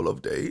first couple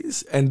of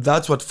days, and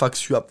that's what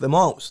fucks you up the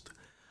most.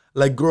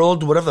 Like, girl,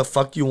 do whatever the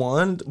fuck you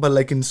want, but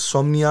like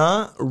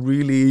insomnia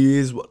really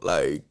is what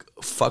like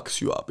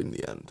fucks you up in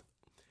the end.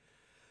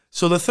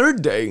 So the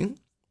third day,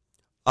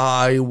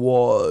 I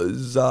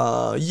was,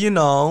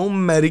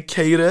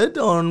 medicated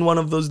on one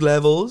of those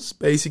levels,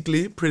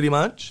 basically, pretty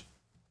much.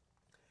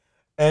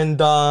 And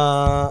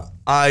by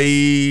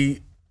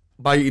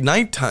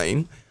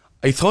nighttime,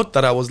 I thought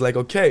that I was like,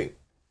 okay.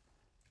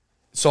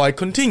 So I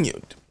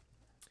continued.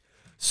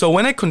 So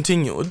when I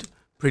continued,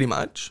 pretty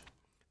much,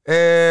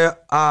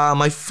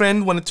 my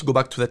friend wanted to go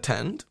back to the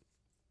tent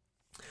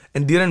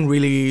and didn't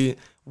really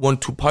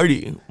want to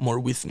party more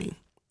with me.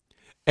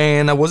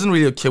 And I wasn't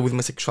really okay with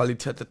my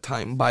sexuality at the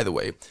time, by the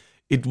way.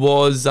 It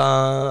was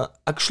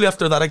actually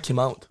after that I came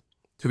out,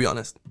 to be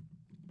honest.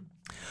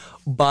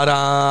 But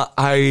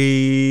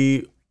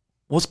I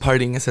was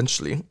partying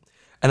essentially.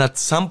 And at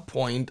some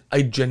point,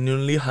 I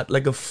genuinely had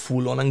like a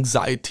full-on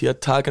anxiety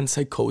attack and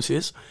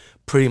psychosis,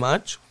 pretty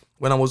much,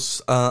 when I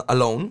was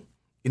alone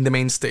in the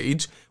main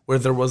stage, where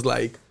there was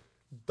like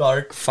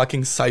dark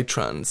fucking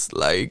psytrance.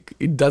 Like,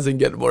 it doesn't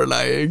get more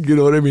like, you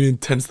know what I mean,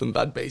 intense than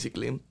that,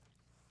 basically.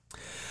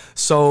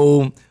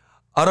 So,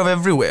 out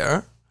of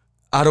nowhere,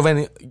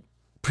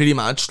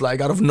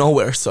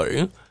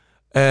 sorry,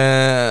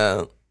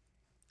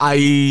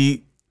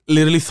 I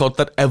literally thought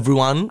that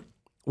everyone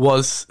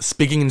was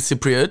speaking in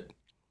Cypriot.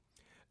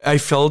 I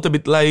felt a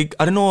bit like,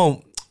 I don't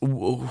know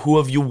who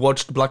of you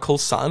watched Black Hole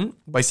Sun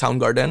by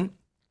Soundgarden,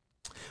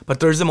 but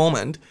there's a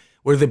moment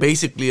where they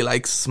basically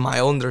like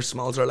smile and their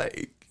smiles are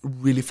like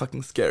really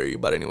fucking scary.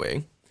 But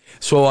anyway,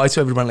 so I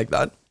saw everyone like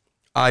that.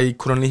 I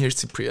could only hear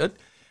Cypriot,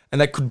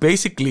 and I could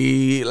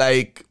basically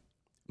like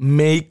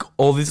make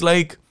all these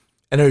like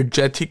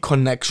energetic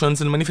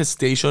connections and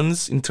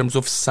manifestations in terms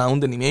of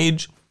sound and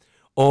image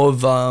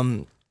of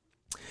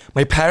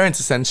my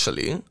parents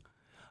essentially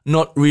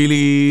not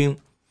really,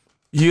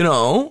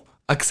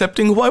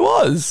 accepting who I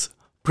was,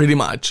 pretty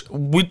much,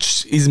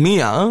 which is me.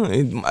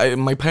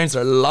 My parents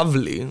are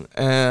lovely,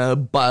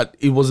 but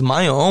it was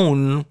my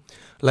own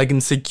like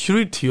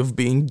insecurity of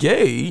being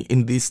gay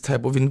in this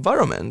type of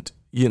environment,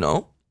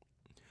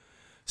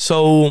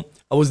 So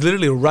I was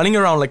literally running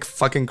around like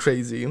fucking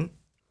crazy,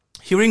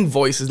 hearing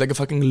voices like a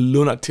fucking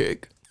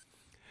lunatic.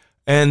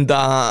 And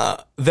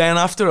then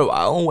after a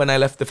while, when I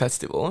left the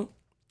festival,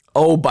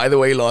 oh, by the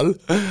way, lol.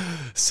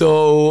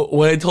 So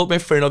when I told my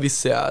friend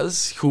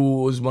Odysseas,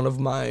 who was one of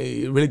my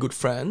really good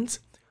friends,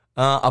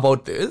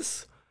 about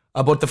this,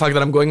 about the fact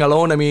that I'm going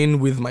alone,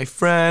 with my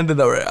friend, and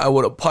I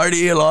want to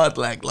party a lot,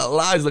 like, la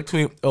la, he's like to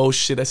me, oh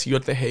shit, I see you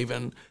at The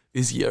Haven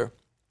this year.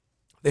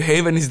 The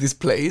Haven is this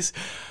place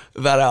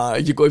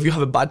that you go if you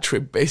have a bad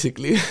trip,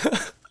 basically.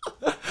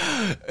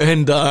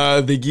 And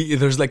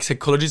there's like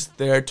psychologists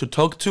there to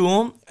talk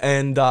to,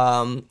 and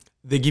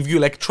they give you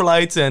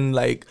electrolytes and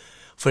like,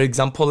 for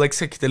example, like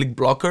psychedelic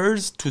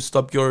blockers to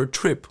stop your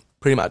trip,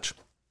 pretty much.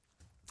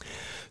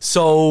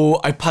 So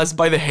I passed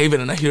by The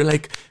Haven and I hear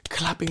like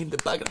clapping in the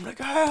back, and I'm like,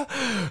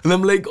 and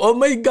I'm like, oh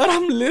my god,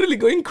 I'm literally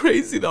going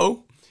crazy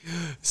though.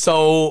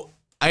 So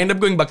I end up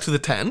going back to the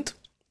tent,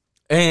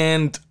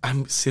 and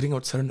I'm sitting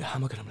outside in the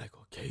hammock, and I'm like,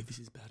 okay, this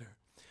is better.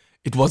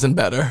 It wasn't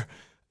better.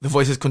 The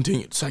voices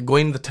continued. So I go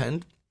in the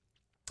tent,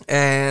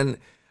 and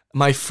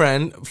my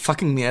friend,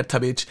 fucking Nieta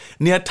bitch.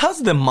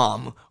 Nieta's the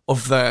mom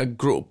of the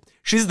group.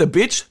 She's the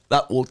bitch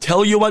that will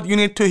tell you what you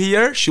need to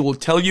hear. She will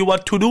tell you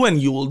what to do,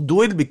 and you will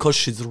do it because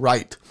she's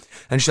right.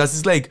 And she has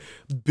this like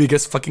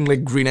biggest fucking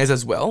like green eyes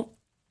as well.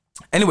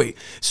 Anyway,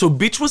 so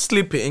bitch was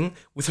sleeping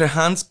with her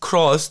hands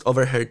crossed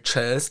over her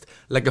chest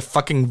like a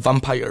fucking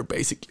vampire,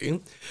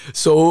 basically.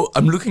 So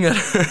I'm looking at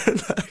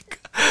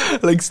her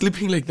like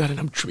sleeping like that, and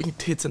I'm tripping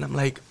tits, and I'm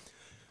like,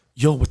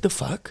 yo, what the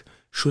fuck?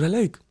 Should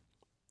I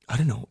I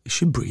don't know, is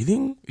she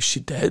breathing? Is she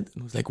dead?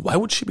 And I was like, why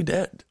would she be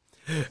dead?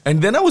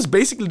 And then I was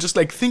basically just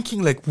like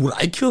thinking like, would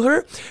I kill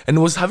her? And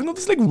I was having all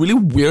these like really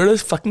weird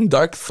fucking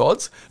dark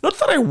thoughts. Not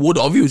that I would,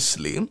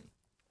 obviously,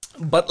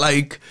 but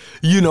like,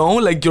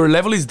 like your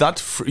level is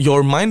that,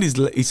 your mind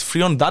is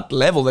free on that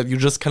level that you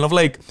just kind of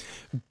like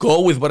go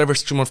with whatever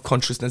stream of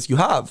consciousness you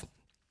have.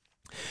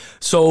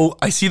 So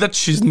I see that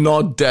she's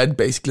not dead,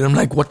 basically. I'm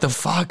like, what the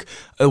fuck?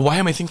 Why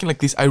am I thinking like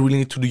this? I really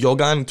need to do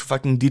yoga and to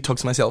fucking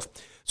detox myself.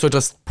 So I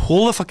just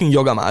pull a fucking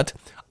yoga mat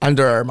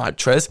under her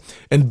mattress,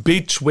 and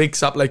bitch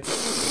wakes up like,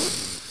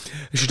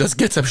 she just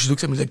gets up, she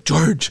looks at me like,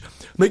 George.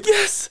 I'm like,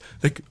 yes.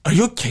 Like, are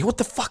you okay? What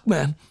the fuck,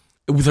 man?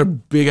 With her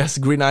big ass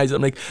green eyes.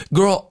 I'm like,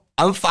 girl,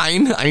 I'm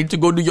fine. I need to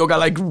go do yoga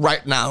like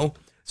right now.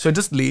 So I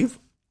just leave,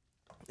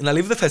 and I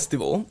leave the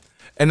festival,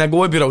 and I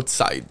go a bit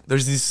outside.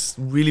 There's these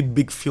really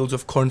big fields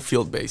of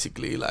cornfield,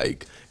 basically,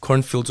 like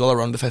cornfields all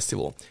around the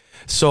festival.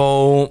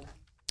 So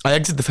I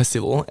exit the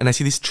festival, and I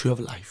see this tree of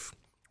life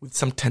with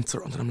some tents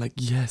around. And I'm like,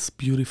 yes,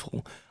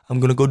 beautiful. I'm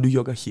going to go do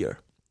yoga here.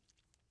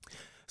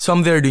 So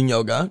I'm there doing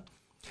yoga.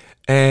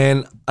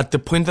 And at the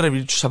point that I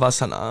reached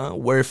Shavasana,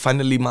 where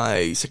finally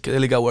my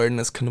psychedelic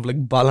awareness kind of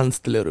like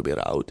balanced a little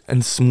bit out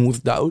and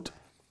smoothed out,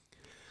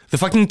 the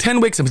fucking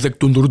tent wakes up. It's like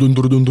dun dun dun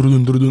dun dun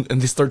dun dun dun, and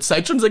they start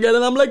side trance again,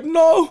 and I'm like,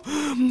 no!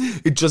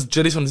 It just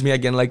jettisons me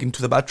again, like into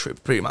the bad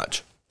trip, pretty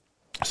much.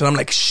 So I'm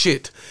like,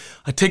 shit.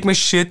 I take my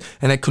shit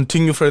and I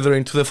continue further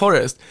into the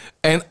forest.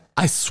 And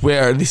I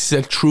swear, this is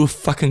a true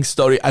fucking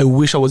story. I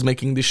wish I was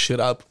making this shit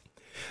up.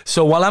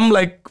 So while I'm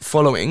like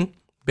following,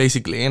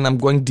 basically, and I'm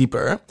going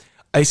deeper,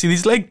 I see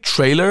this like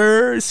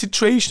trailer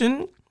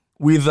situation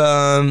with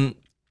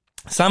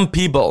some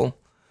people,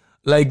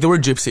 like they were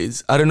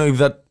gypsies. I don't know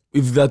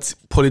if that's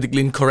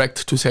politically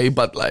incorrect to say,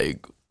 but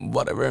like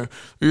whatever,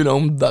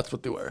 that's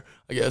what they were,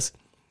 I guess.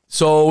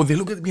 So they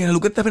look at me and I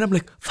look at them and I'm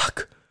like,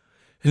 fuck.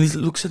 And he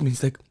looks at me,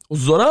 he's like, oh,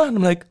 Zora? And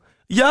I'm like,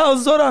 yeah, oh,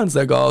 Zora. And he's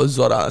like, oh,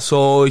 Zora.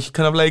 So he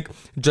kind of like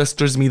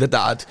gestures me the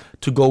dad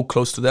to go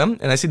close to them.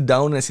 And I sit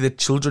down and I see the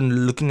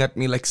children looking at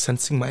me, like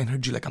sensing my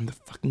energy, like I'm the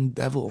fucking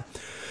devil.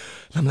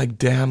 And I'm like,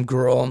 damn,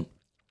 girl.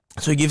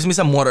 So he gives me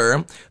some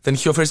water. Then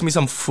he offers me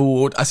some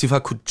food as if I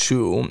could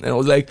chew. And I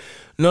was like,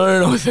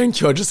 no,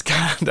 thank you. I just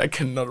can't. I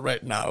cannot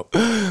right now.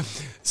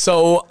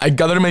 So I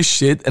gather my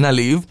shit and I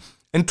leave.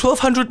 And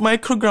 1200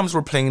 Micrograms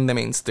were playing in the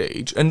main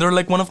stage. And they're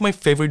like one of my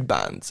favorite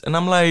bands. And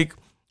I'm like,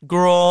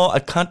 girl, I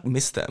can't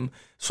miss them.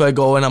 So I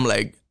go and I'm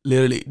like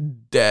literally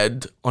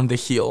dead on the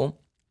hill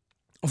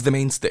of the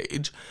main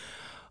stage,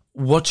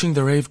 watching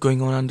the rave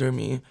going on under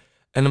me.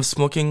 And I'm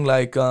smoking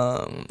like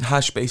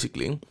hash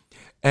basically.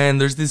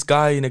 And there's this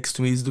guy next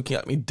to me, he's looking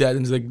at me dead.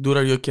 And he's like, dude,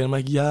 are you okay? I'm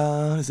like,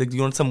 yeah. He's like, do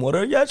you want some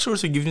water? Yeah, sure.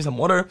 So he gives me some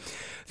water.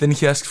 Then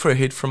he asks for a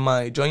hit from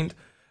my joint.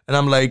 And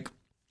I'm like,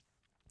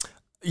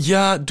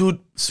 yeah, dude,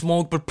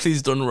 smoke, but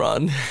please don't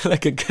run.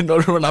 Like, I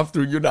cannot run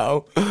after you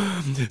now.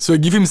 So I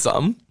give him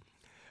some.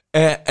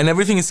 And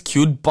everything is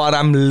cute, but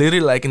I'm literally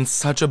like in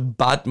such a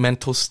bad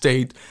mental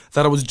state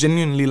that I was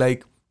genuinely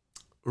like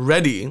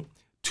ready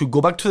to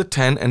go back to the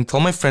tent and tell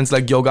my friends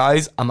like, yo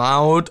guys, I'm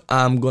out.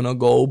 I'm gonna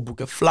go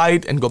book a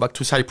flight and go back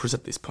to Cyprus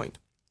at this point.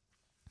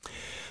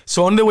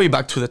 So on the way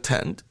back to the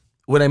tent,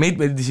 when I made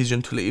my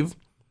decision to leave,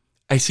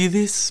 I see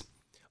this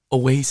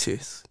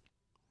oasis.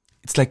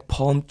 It's like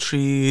palm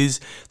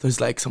trees.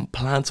 There's like some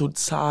plants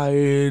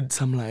outside,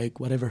 some like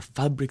whatever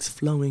fabrics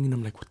flowing. And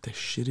I'm like, what the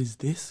shit is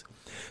this?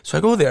 So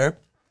I go there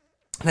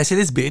and I see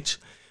this bitch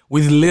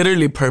with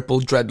literally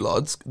purple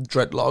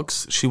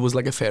dreadlocks. She was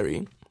like a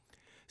fairy,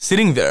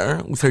 sitting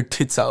there with her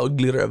tits out,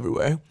 glitter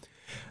everywhere.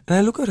 And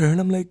I look at her and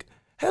I'm like,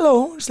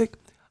 hello. She's like,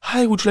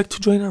 hi, would you like to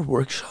join our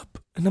workshop?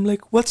 And I'm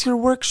like, what's your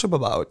workshop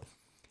about?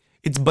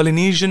 It's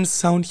Balinesian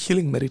sound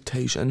healing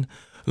meditation.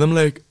 And I'm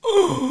like,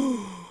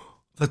 oh,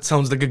 that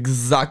sounds like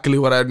exactly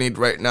what I need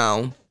right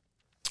now.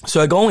 So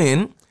I go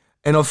in,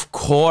 and of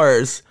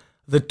course,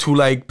 the two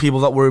like people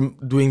that were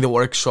doing the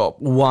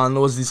workshop, one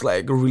was this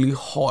like really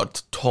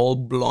hot, tall,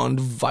 blonde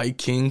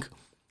Viking,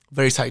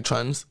 very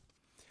psytrance,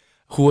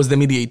 who was the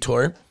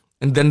mediator,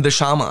 and then the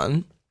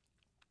shaman,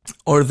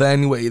 or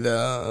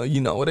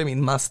the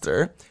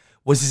master,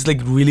 was this like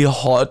really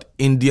hot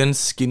Indian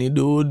skinny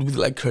dude with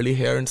like curly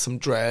hair and some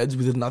dreads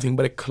with nothing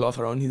but a cloth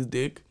around his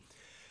dick.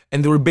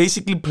 And they were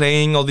basically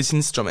playing all these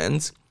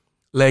instruments,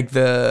 like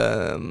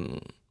the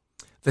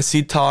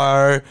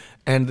sitar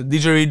and the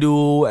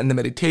didgeridoo and the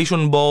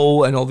meditation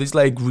bowl and all these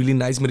like really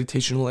nice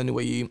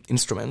meditational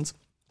instruments.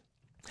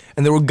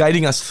 And they were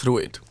guiding us through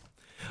it.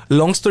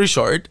 Long story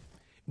short,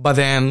 by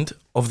the end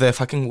of the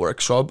fucking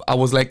workshop, I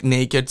was like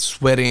naked,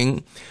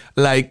 sweating,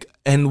 like,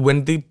 and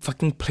when they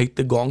fucking played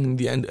the gong in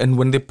the end, and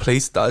when they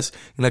placed us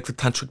in like the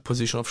tantric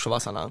position of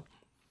Shavasana,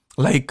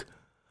 like,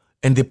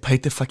 and they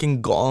played the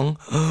fucking gong,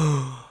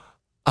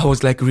 I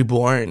was like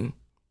reborn.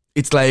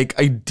 It's like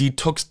I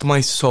detoxed my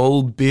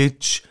soul,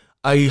 bitch.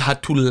 I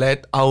had to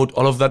let out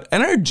all of that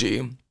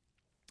energy.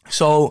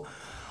 So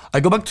I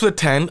go back to the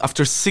tent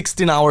after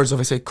 16 hours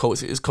of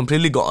psychosis,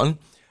 completely gone.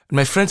 And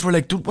my friends were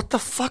like, dude, what the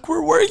fuck?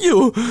 Where were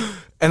you?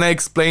 And I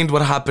explained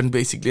what happened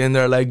basically. And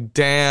they're like,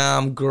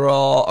 damn,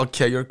 girl.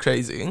 Okay, you're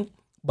crazy.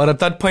 But at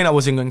that point, I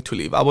wasn't going to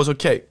leave. I was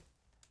okay.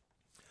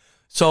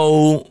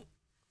 So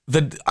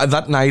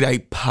that night, I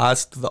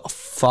passed the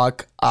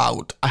fuck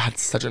out. I had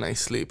such a nice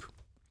sleep.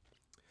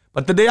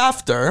 But the day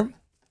after,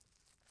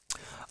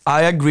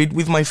 I agreed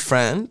with my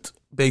friend,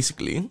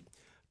 basically,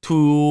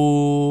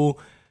 to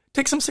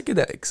take some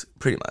psychedelics,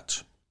 pretty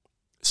much.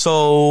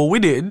 So we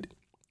did,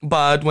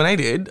 but when I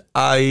did,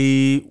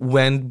 I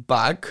went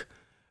back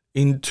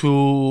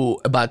into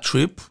a bad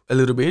trip a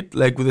little bit,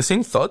 like with the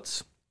same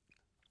thoughts.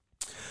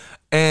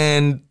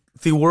 And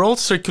they were all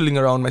circling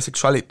around my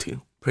sexuality,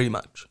 pretty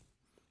much.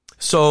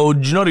 So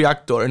Juno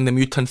Reactor and the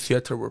Mutant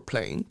Theater were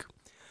playing.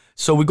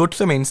 So we go to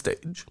the main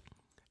stage.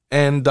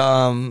 And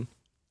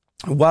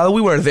while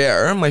we were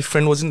there, my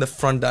friend was in the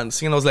front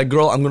dancing. And I was like,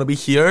 girl, I'm going to be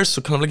here.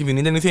 So kind of like, if you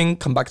need anything,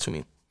 come back to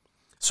me.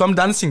 So I'm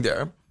dancing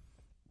there.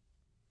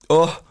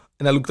 Oh,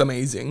 and I looked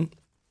amazing.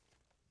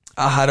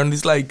 I had on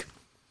these like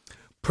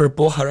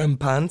purple harem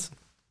pants.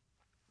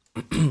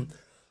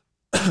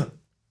 I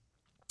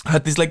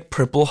had these like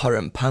purple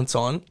harem pants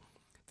on.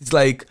 This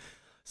like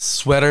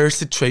sweater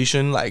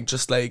situation, like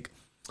just like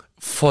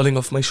falling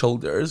off my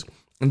shoulders.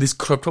 And this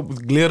crop top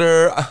with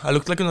glitter. I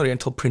looked like an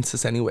oriental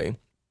princess anyway.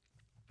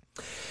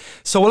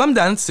 So while I'm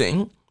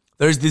dancing,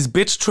 there's this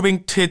bitch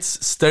tripping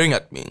tits staring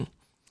at me. And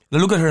I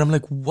look at her, I'm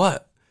like,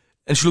 what?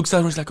 And she looks the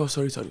other way, she's like, oh,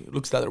 sorry.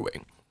 Looks the other way.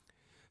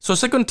 So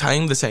second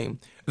time, the same.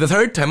 The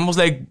third time, I was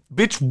like,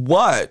 bitch,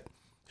 what?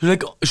 She's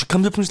like, she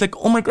comes up and she's like,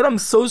 oh my God, I'm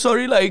so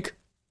sorry. Like,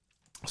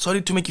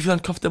 sorry to make you feel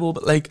uncomfortable,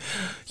 but like,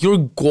 you're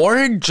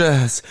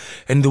gorgeous.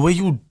 And the way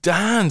you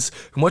dance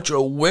and what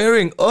you're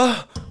wearing,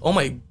 oh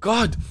my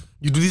God.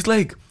 You do this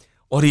like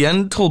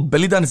oriental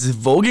belly dance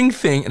voguing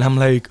thing. And I'm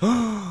like,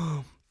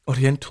 oh,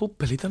 oriental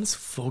belly dance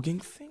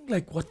voguing thing?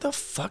 Like, what the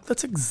fuck?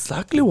 That's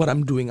exactly what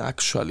I'm doing,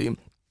 actually.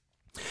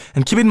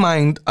 And keep in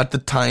mind, at the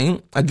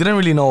time, I didn't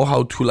really know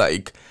how to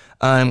like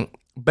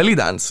belly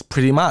dance,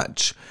 pretty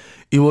much.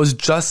 It was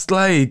just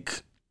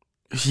like,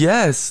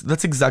 yes,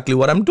 that's exactly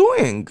what I'm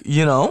doing,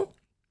 you know?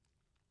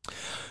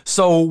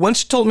 So when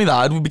she told me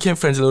that, we became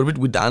friends a little bit.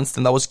 We danced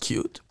and that was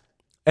cute.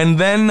 And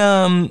then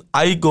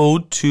I go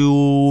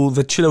to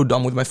the Chill Out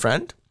Dome with my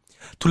friend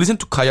to listen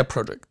to Kaya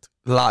Project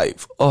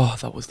live. Oh,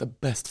 that was the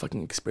best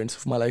fucking experience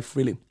of my life,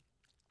 really.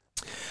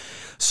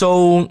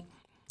 So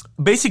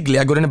basically,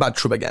 I got in a bad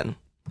trip again.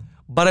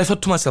 But I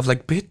thought to myself,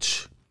 like,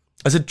 bitch,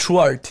 as a true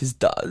artist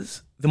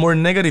does, the more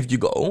negative you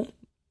go,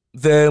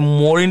 the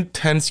more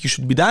intense you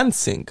should be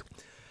dancing.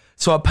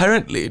 So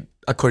apparently,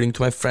 according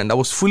to my friend, I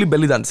was fully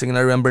belly dancing, and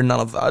I remember none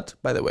of that,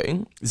 by the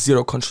way.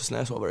 Zero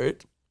consciousness over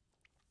it.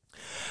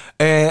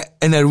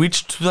 And I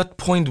reached to that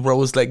point where I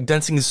was like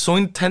dancing so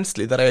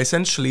intensely that I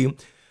essentially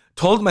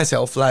told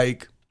myself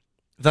like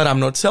that I'm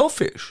not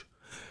selfish.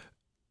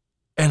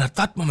 And at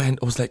that moment,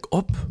 I was like,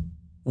 oh,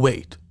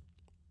 wait,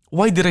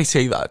 why did I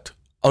say that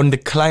on the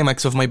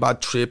climax of my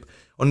bad trip,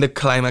 on the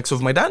climax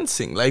of my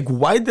dancing? Like,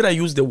 why did I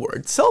use the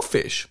word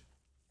selfish?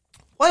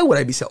 Why would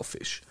I be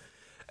selfish?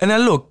 And I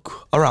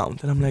look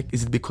around and I'm like,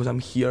 is it because I'm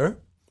here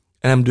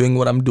and I'm doing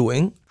what I'm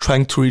doing,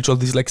 trying to reach all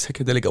this like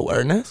psychedelic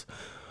awareness?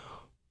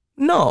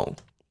 No,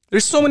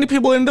 there's so many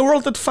people in the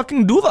world that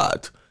fucking do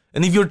that.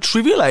 And if you're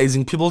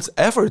trivializing people's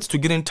efforts to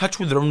get in touch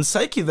with their own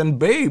psyche, then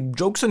babe,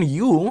 joke's on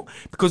you,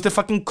 because the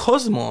fucking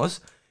cosmos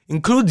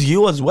includes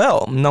you as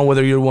well. Now,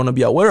 whether you want to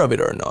be aware of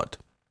it or not,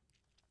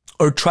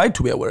 or try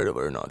to be aware of it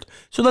or not.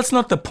 So that's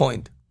not the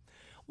point.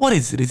 What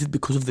is it? Is it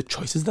because of the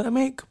choices that I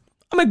make?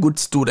 I'm a good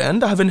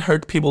student. I haven't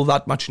hurt people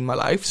that much in my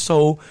life,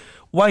 so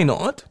why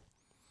not?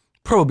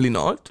 Probably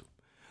not.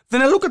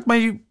 Then I look at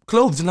my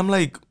clothes and I'm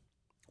like,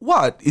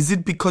 what? Is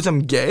it because I'm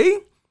gay?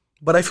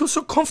 But I feel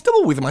so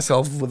comfortable with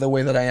myself with the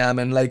way that I am,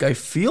 and like I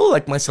feel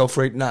like myself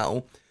right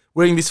now,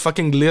 wearing this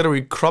fucking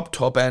glittery crop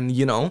top and,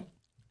 you know.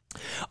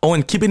 Oh,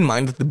 and keep in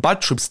mind that the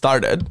bad trip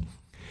started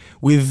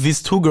with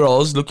these two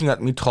girls looking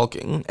at me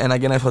talking, and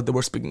again I thought they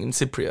were speaking in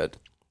Cypriot.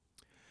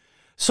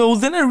 So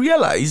then I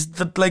realized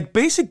that like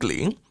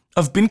basically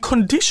I've been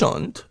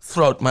conditioned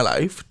throughout my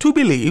life to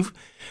believe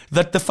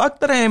that the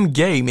fact that I am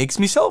gay makes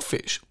me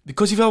selfish.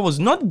 Because if I was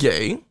not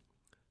gay,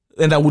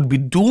 and I would be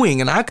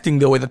doing and acting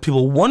the way that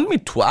people want me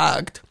to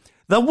act,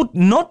 that would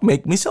not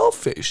make me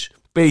selfish.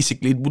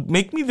 Basically, it would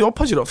make me the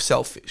opposite of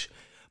selfish.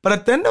 But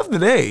at the end of the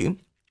day,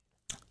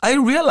 I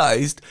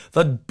realized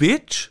that,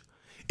 bitch,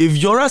 if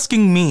you're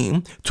asking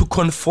me to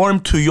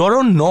conform to your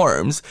own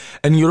norms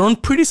and your own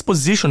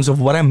predispositions of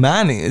what a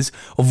man is,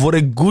 of what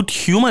a good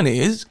human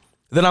is,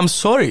 then I'm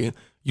sorry,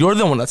 you're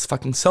the one that's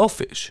fucking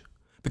selfish.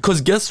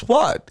 Because guess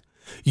what?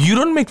 You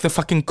don't make the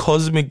fucking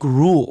cosmic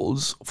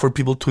rules for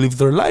people to live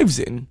their lives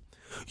in.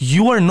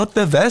 You are not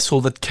the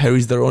vessel that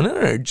carries their own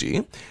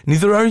energy,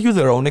 neither are you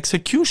their own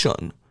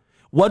execution.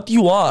 What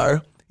you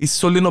are is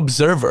solely an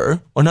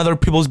observer on other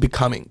people's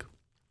becoming.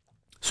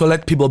 So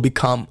let people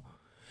become.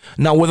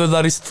 Now, whether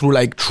that is through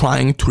like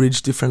trying to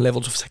reach different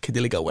levels of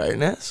psychedelic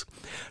awareness,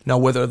 now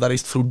whether that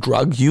is through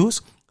drug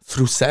use,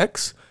 through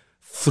sex,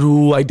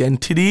 through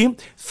identity,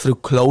 through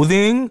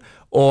clothing,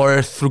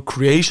 or through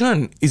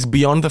creation, is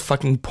beyond the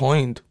fucking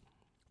point.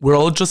 We're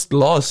all just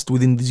lost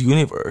within this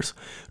universe,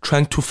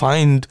 trying to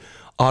find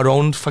our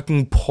own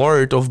fucking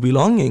port of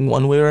belonging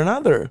one way or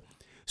another.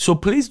 So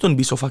please don't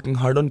be so fucking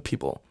hard on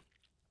people.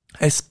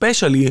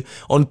 Especially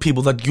on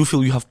people that you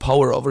feel you have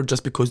power over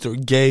just because they're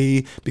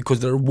gay, because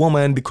they're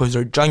women, because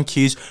they're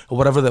junkies, or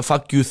whatever the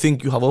fuck you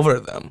think you have over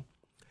them.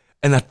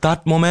 And at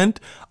that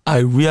moment, I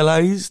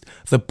realized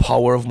the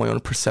power of my own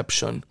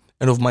perception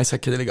and of my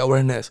psychedelic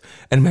awareness.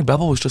 And my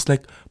bubble was just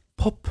like,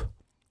 pop.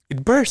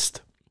 It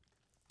burst.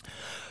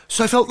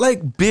 So I felt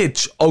like,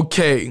 bitch,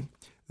 okay,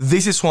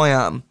 this is who I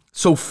am.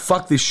 So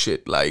fuck this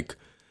shit. Like,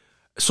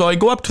 so I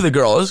go up to the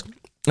girls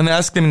and I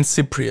ask them in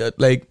Cypriot,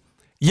 like,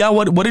 yeah,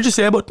 what did you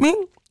say about me?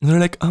 And they're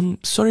like,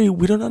 sorry,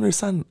 we don't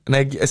understand. And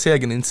I say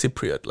again in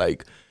Cypriot,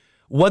 like,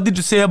 what did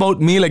you say about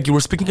me? Like, you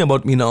were speaking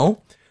about me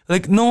now?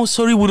 Like, no,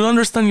 sorry, we don't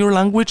understand your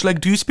language. Like,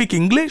 do you speak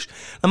English?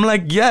 I'm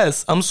like,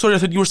 yes, I'm sorry, I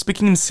thought you were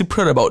speaking in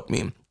Cypriot about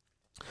me.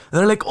 And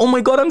they're like, oh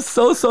my God, I'm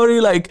so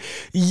sorry. Like,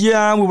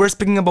 yeah, we were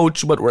speaking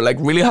about you, but we're like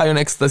really high on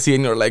ecstasy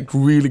and you're like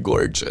really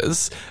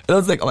gorgeous. And I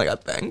was like, oh my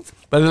God, thanks.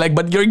 But they're like,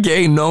 but you're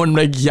gay, no? And I'm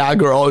like, yeah,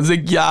 girl. I was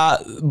like, yeah,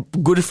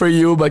 good for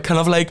you. But kind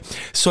of like,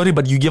 sorry,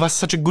 but you gave us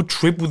such a good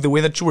trip with the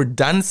way that you were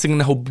dancing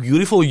and how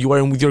beautiful you are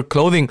and with your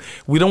clothing.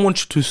 We don't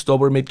want you to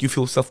stop or make you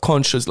feel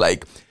self-conscious.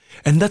 Like,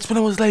 and that's when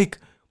I was like,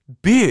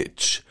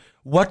 bitch,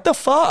 what the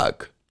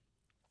fuck?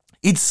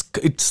 It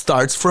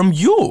starts from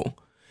you.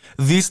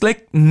 This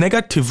like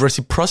negative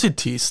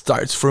reciprocity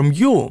starts from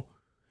you.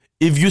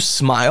 If you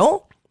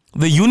smile,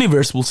 the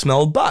universe will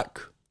smile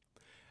back.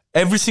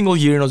 Every single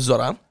year in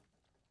Ozora,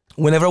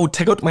 whenever I would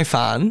take out my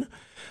fan,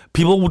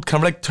 people would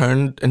kind of like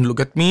turn and look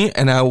at me,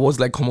 and I was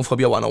like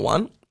homophobia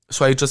 101.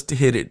 So I just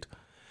hit it.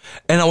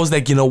 And I was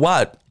like, you know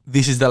what?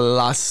 This is the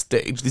last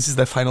stage. This is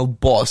the final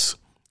boss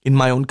in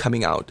my own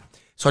coming out.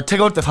 So I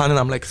take out the fan and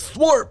I'm like,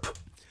 thwarp.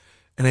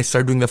 And I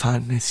start doing the fan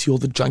and I see all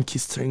the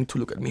junkies starting to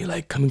look at me,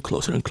 like coming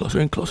closer and closer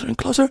and closer and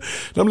closer.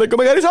 And I'm like, oh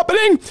my God, it's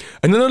happening.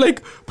 And then they're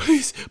like,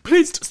 please,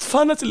 just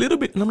fan us a little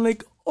bit. And I'm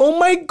like, oh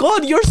my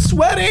God, you're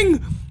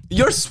sweating.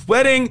 You're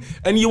sweating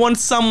and you want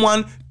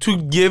someone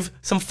to give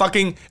some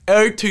fucking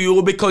air to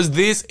you because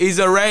this is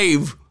a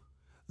rave.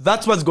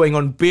 That's what's going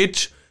on,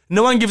 bitch.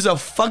 No one gives a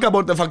fuck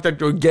about the fact that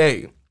you're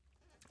gay.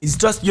 It's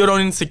just your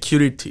own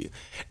insecurity.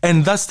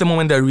 And that's the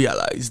moment I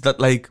realized that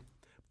like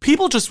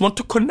people just want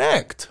to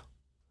connect.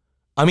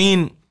 I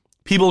mean,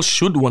 people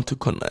should want to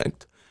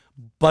connect,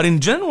 but in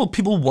general,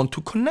 people want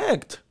to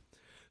connect.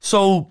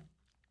 So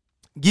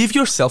give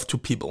yourself to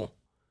people.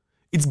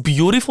 It's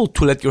beautiful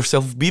to let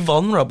yourself be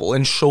vulnerable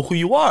and show who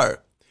you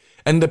are.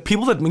 And the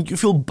people that make you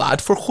feel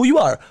bad for who you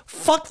are,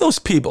 fuck those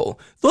people.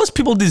 Those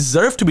people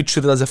deserve to be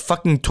treated as a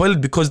fucking toilet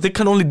because they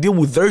can only deal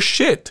with their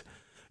shit,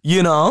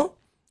 you know?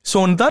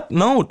 So on that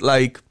note,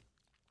 like,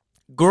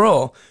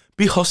 girl,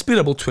 be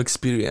hospitable to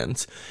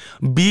experience.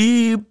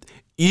 Be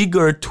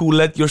eager to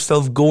let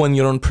yourself go on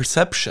your own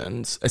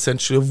perceptions,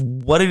 essentially, of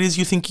what it is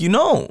you think you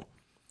know.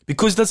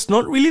 Because that's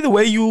not really the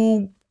way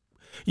you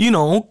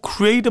know,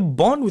 create a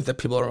bond with the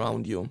people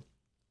around you.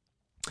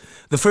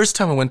 The first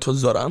time I went to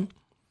Ozora,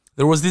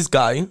 there was this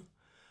guy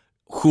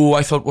who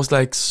I thought was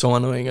like so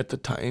annoying at the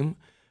time,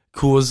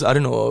 who was, I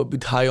don't know, a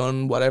bit high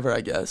on whatever,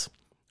 I guess.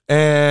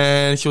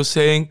 And he was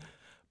saying,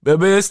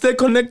 baby, stay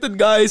connected,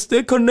 guys,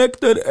 stay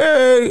connected,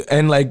 hey.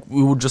 And like,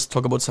 we would just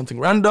talk about something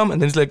random.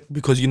 And then he's like,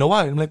 because you know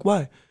why? I'm like,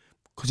 why?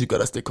 Because you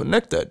gotta stay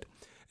connected.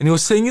 And he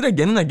was saying it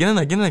again and again and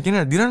again and again.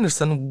 And I didn't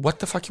understand what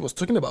the fuck he was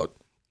talking about.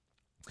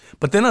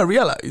 But then I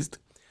realized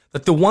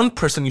that the one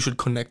person you should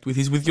connect with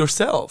is with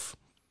yourself,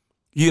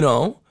 you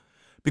know?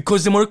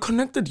 Because the more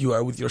connected you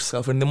are with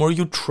yourself and the more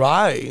you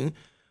try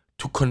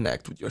to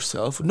connect with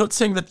yourself, not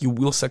saying that you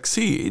will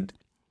succeed,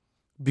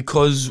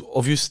 because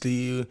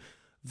obviously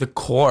the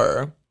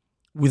core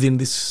within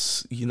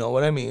this, you know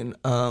what I mean,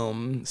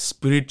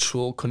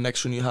 spiritual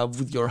connection you have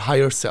with your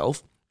higher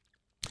self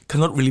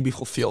cannot really be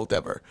fulfilled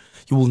ever.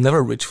 You will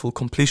never reach full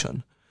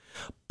completion.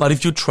 But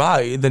if you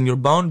try, then you're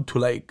bound to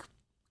like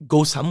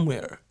go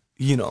somewhere,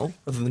 you know,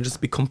 rather than just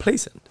be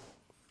complacent.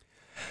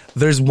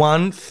 There's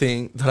one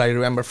thing that I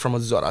remember from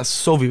Ozora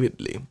so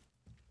vividly.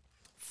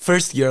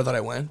 First year that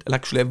I went, and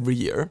actually every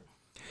year,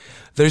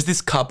 there's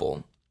this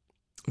couple,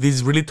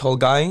 this really tall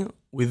guy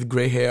with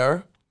gray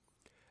hair,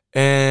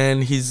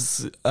 and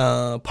his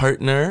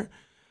partner,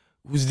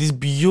 who's this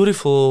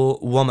beautiful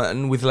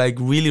woman with like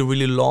really,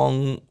 really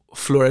long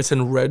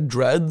fluorescent red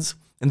dreads.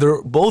 And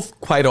they're both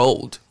quite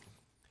old.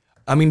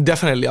 I mean,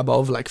 definitely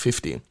above like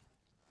 50.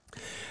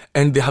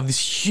 And they have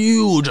this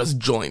huge ass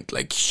joint,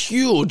 like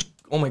huge.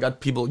 Oh my God,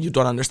 people, you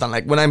don't understand.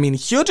 Like when I mean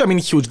huge.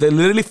 They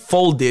literally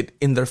fold it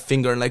in their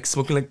finger and like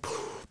smoking like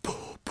poof,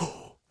 poof,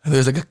 poof. And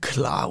there's like a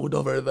cloud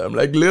over them,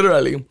 like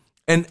literally.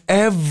 And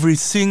every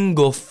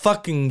single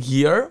fucking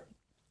year,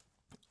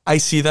 I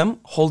see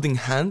them holding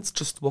hands,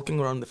 just walking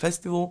around the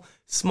festival,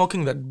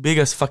 smoking that big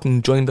ass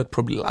fucking joint that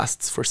probably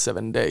lasts for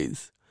 7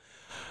 days.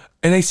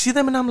 And I see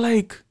them and I'm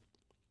like,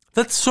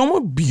 that's so more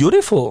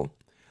beautiful.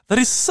 That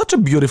is such a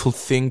beautiful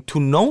thing to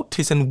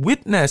notice and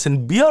witness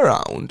and be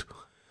around.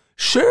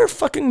 Share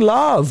fucking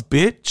love,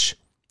 bitch.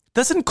 It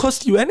doesn't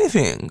cost you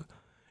anything.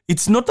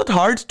 It's not that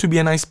hard to be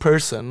a nice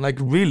person, like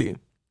really.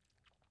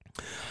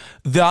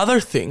 The other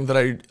thing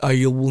that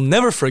I will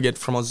never forget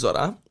from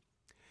Ozora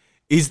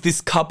is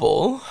this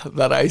couple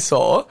that I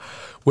saw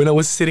when I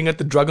was sitting at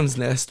the Dragon's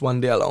Nest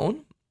one day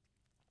alone.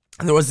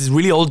 And there was this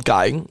really old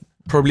guy,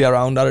 probably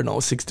around, I don't know,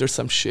 60 or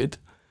some shit.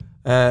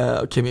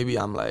 Okay, maybe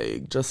I'm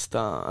like just,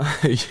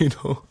 you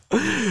know,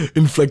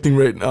 inflating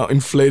right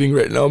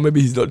now.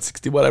 Maybe he's not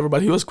 60, whatever,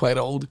 but he was quite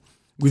old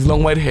with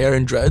long white hair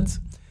and dreads,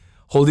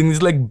 holding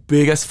this like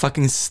big ass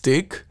fucking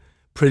stick,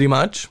 pretty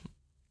much.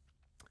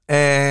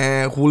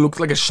 And who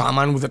looked like a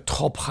shaman with a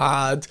top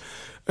hat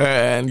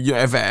and, you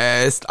know, a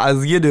vest,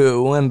 as you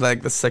do, and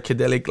like the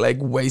psychedelic like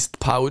waist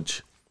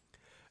pouch.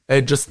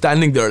 Just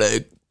standing there,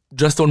 like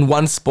just on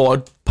one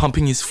spot,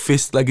 pumping his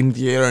fist like in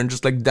the air and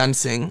just like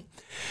dancing.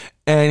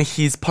 And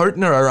his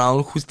partner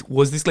around, who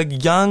was this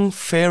like young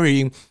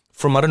fairy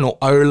from, I don't know,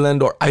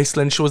 Ireland or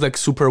Iceland. She was like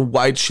super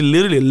white. She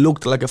literally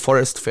looked like a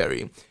forest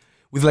fairy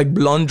with like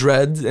blonde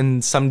dreads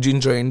and some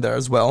ginger in there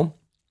as well.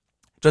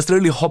 Just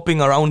literally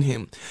hopping around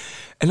him.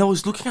 And I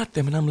was looking at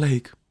them and I'm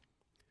like,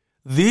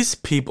 these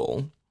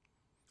people,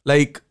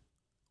 like,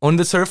 on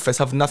the surface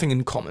have nothing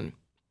in common.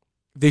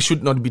 They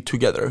should not be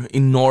together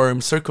in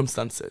normal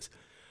circumstances.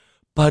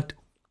 But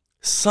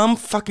some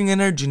fucking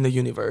energy in the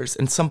universe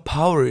and some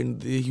power in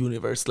the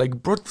universe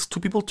like brought these two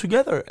people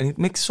together, and it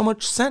makes so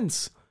much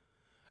sense.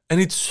 And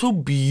it's so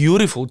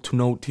beautiful to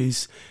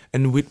notice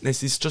and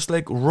witness. It's just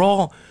like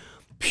raw,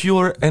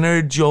 pure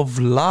energy of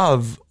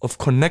love, of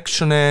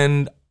connection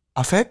and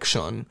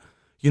affection.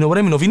 You know what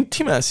I mean? Of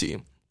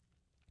intimacy.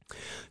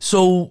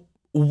 So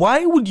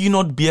why would you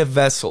not be a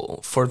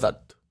vessel for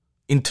that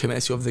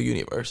intimacy of the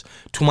universe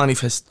to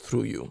manifest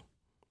through you?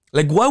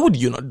 Like, why would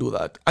you not do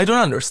that? I don't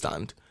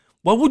understand.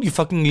 Why would you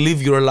fucking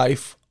live your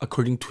life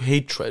according to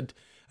hatred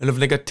and of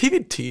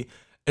negativity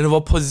and of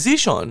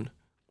opposition?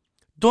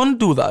 Don't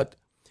do that.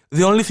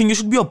 The only thing you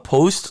should be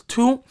opposed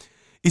to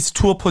is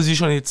to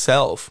opposition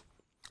itself.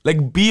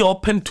 Like, be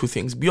open to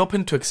things, be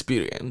open to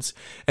experience.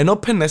 And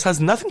openness has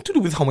nothing to do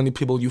with how many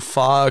people you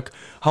fuck,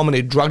 how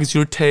many drugs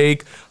you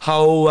take,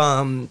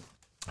 how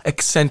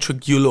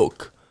eccentric you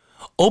look.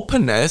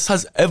 Openness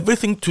has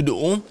everything to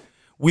do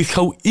with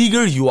how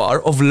eager you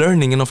are of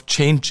learning and of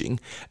changing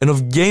and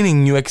of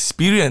gaining new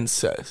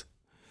experiences.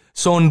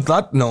 So on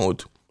that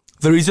note,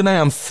 the reason I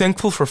am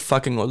thankful for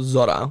fucking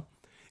Ozora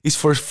is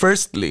for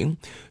firstly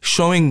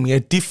showing me a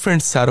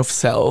different side of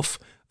self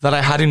that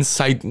I had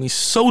inside me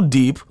so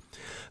deep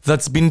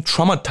that's been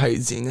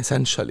traumatizing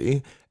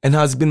essentially and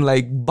has been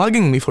like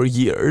bugging me for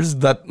years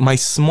that my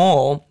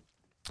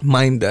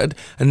small-minded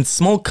and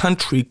small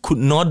country could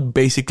not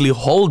basically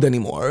hold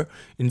anymore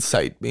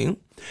inside me.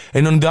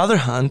 And on the other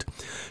hand,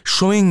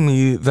 showing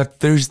me that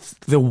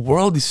the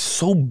world is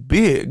so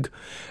big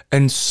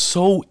and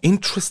so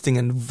interesting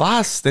and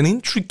vast and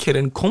intricate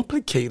and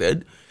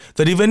complicated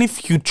that even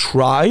if you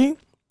try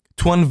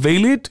to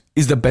unveil it,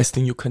 is the best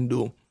thing you can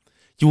do.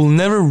 You will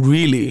never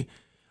really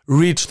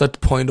reach that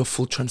point of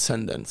full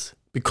transcendence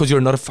because you're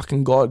not a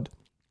fucking god.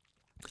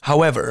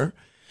 However,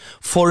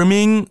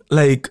 forming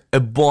like a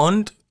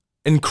bond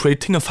and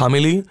creating a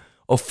family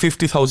of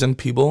 50,000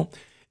 people,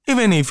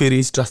 even if it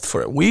is just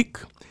for a week,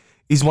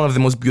 is one of the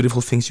most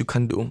beautiful things you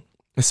can do,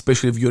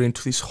 especially if you're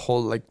into this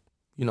whole, like,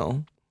 you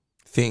know,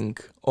 thing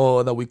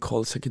that we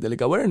call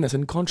psychedelic awareness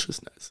and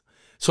consciousness.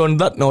 So on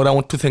that note, I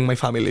want to thank my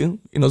family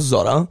in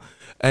Ozora,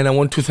 and I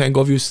want to thank,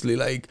 obviously,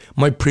 like,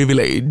 my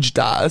privileged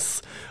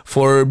ass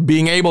for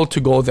being able to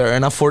go there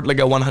and afford like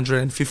a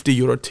 150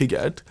 euro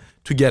ticket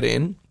to get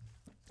in.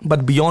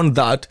 But beyond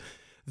that,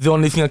 the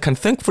only thing I can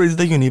thank for is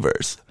the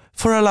universe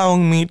for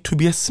allowing me to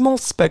be a small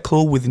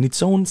speckle within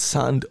its own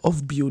sand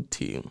of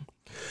beauty.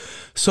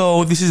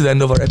 So this is the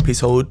end of our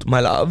episode,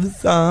 my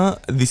loves.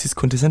 This is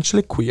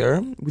Quintessentially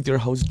Queer with your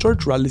host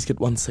George Rallisket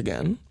once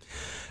again.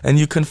 And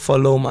you can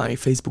follow my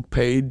Facebook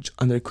page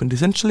under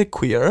Quintessentially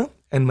Queer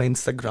and my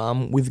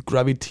Instagram with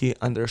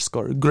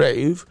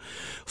gravity_grave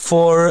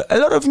for a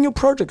lot of new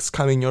projects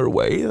coming your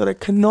way that I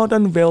cannot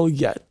unveil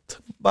yet,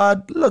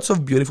 but lots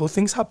of beautiful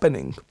things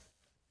happening.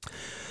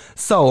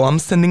 So I'm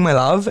sending my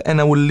love,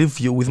 and I will leave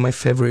you with my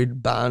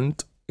favorite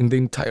band in the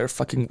entire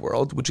fucking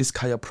world, which is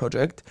Kaya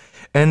Project,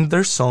 and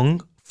their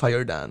song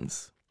Fire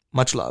Dance.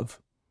 Much love.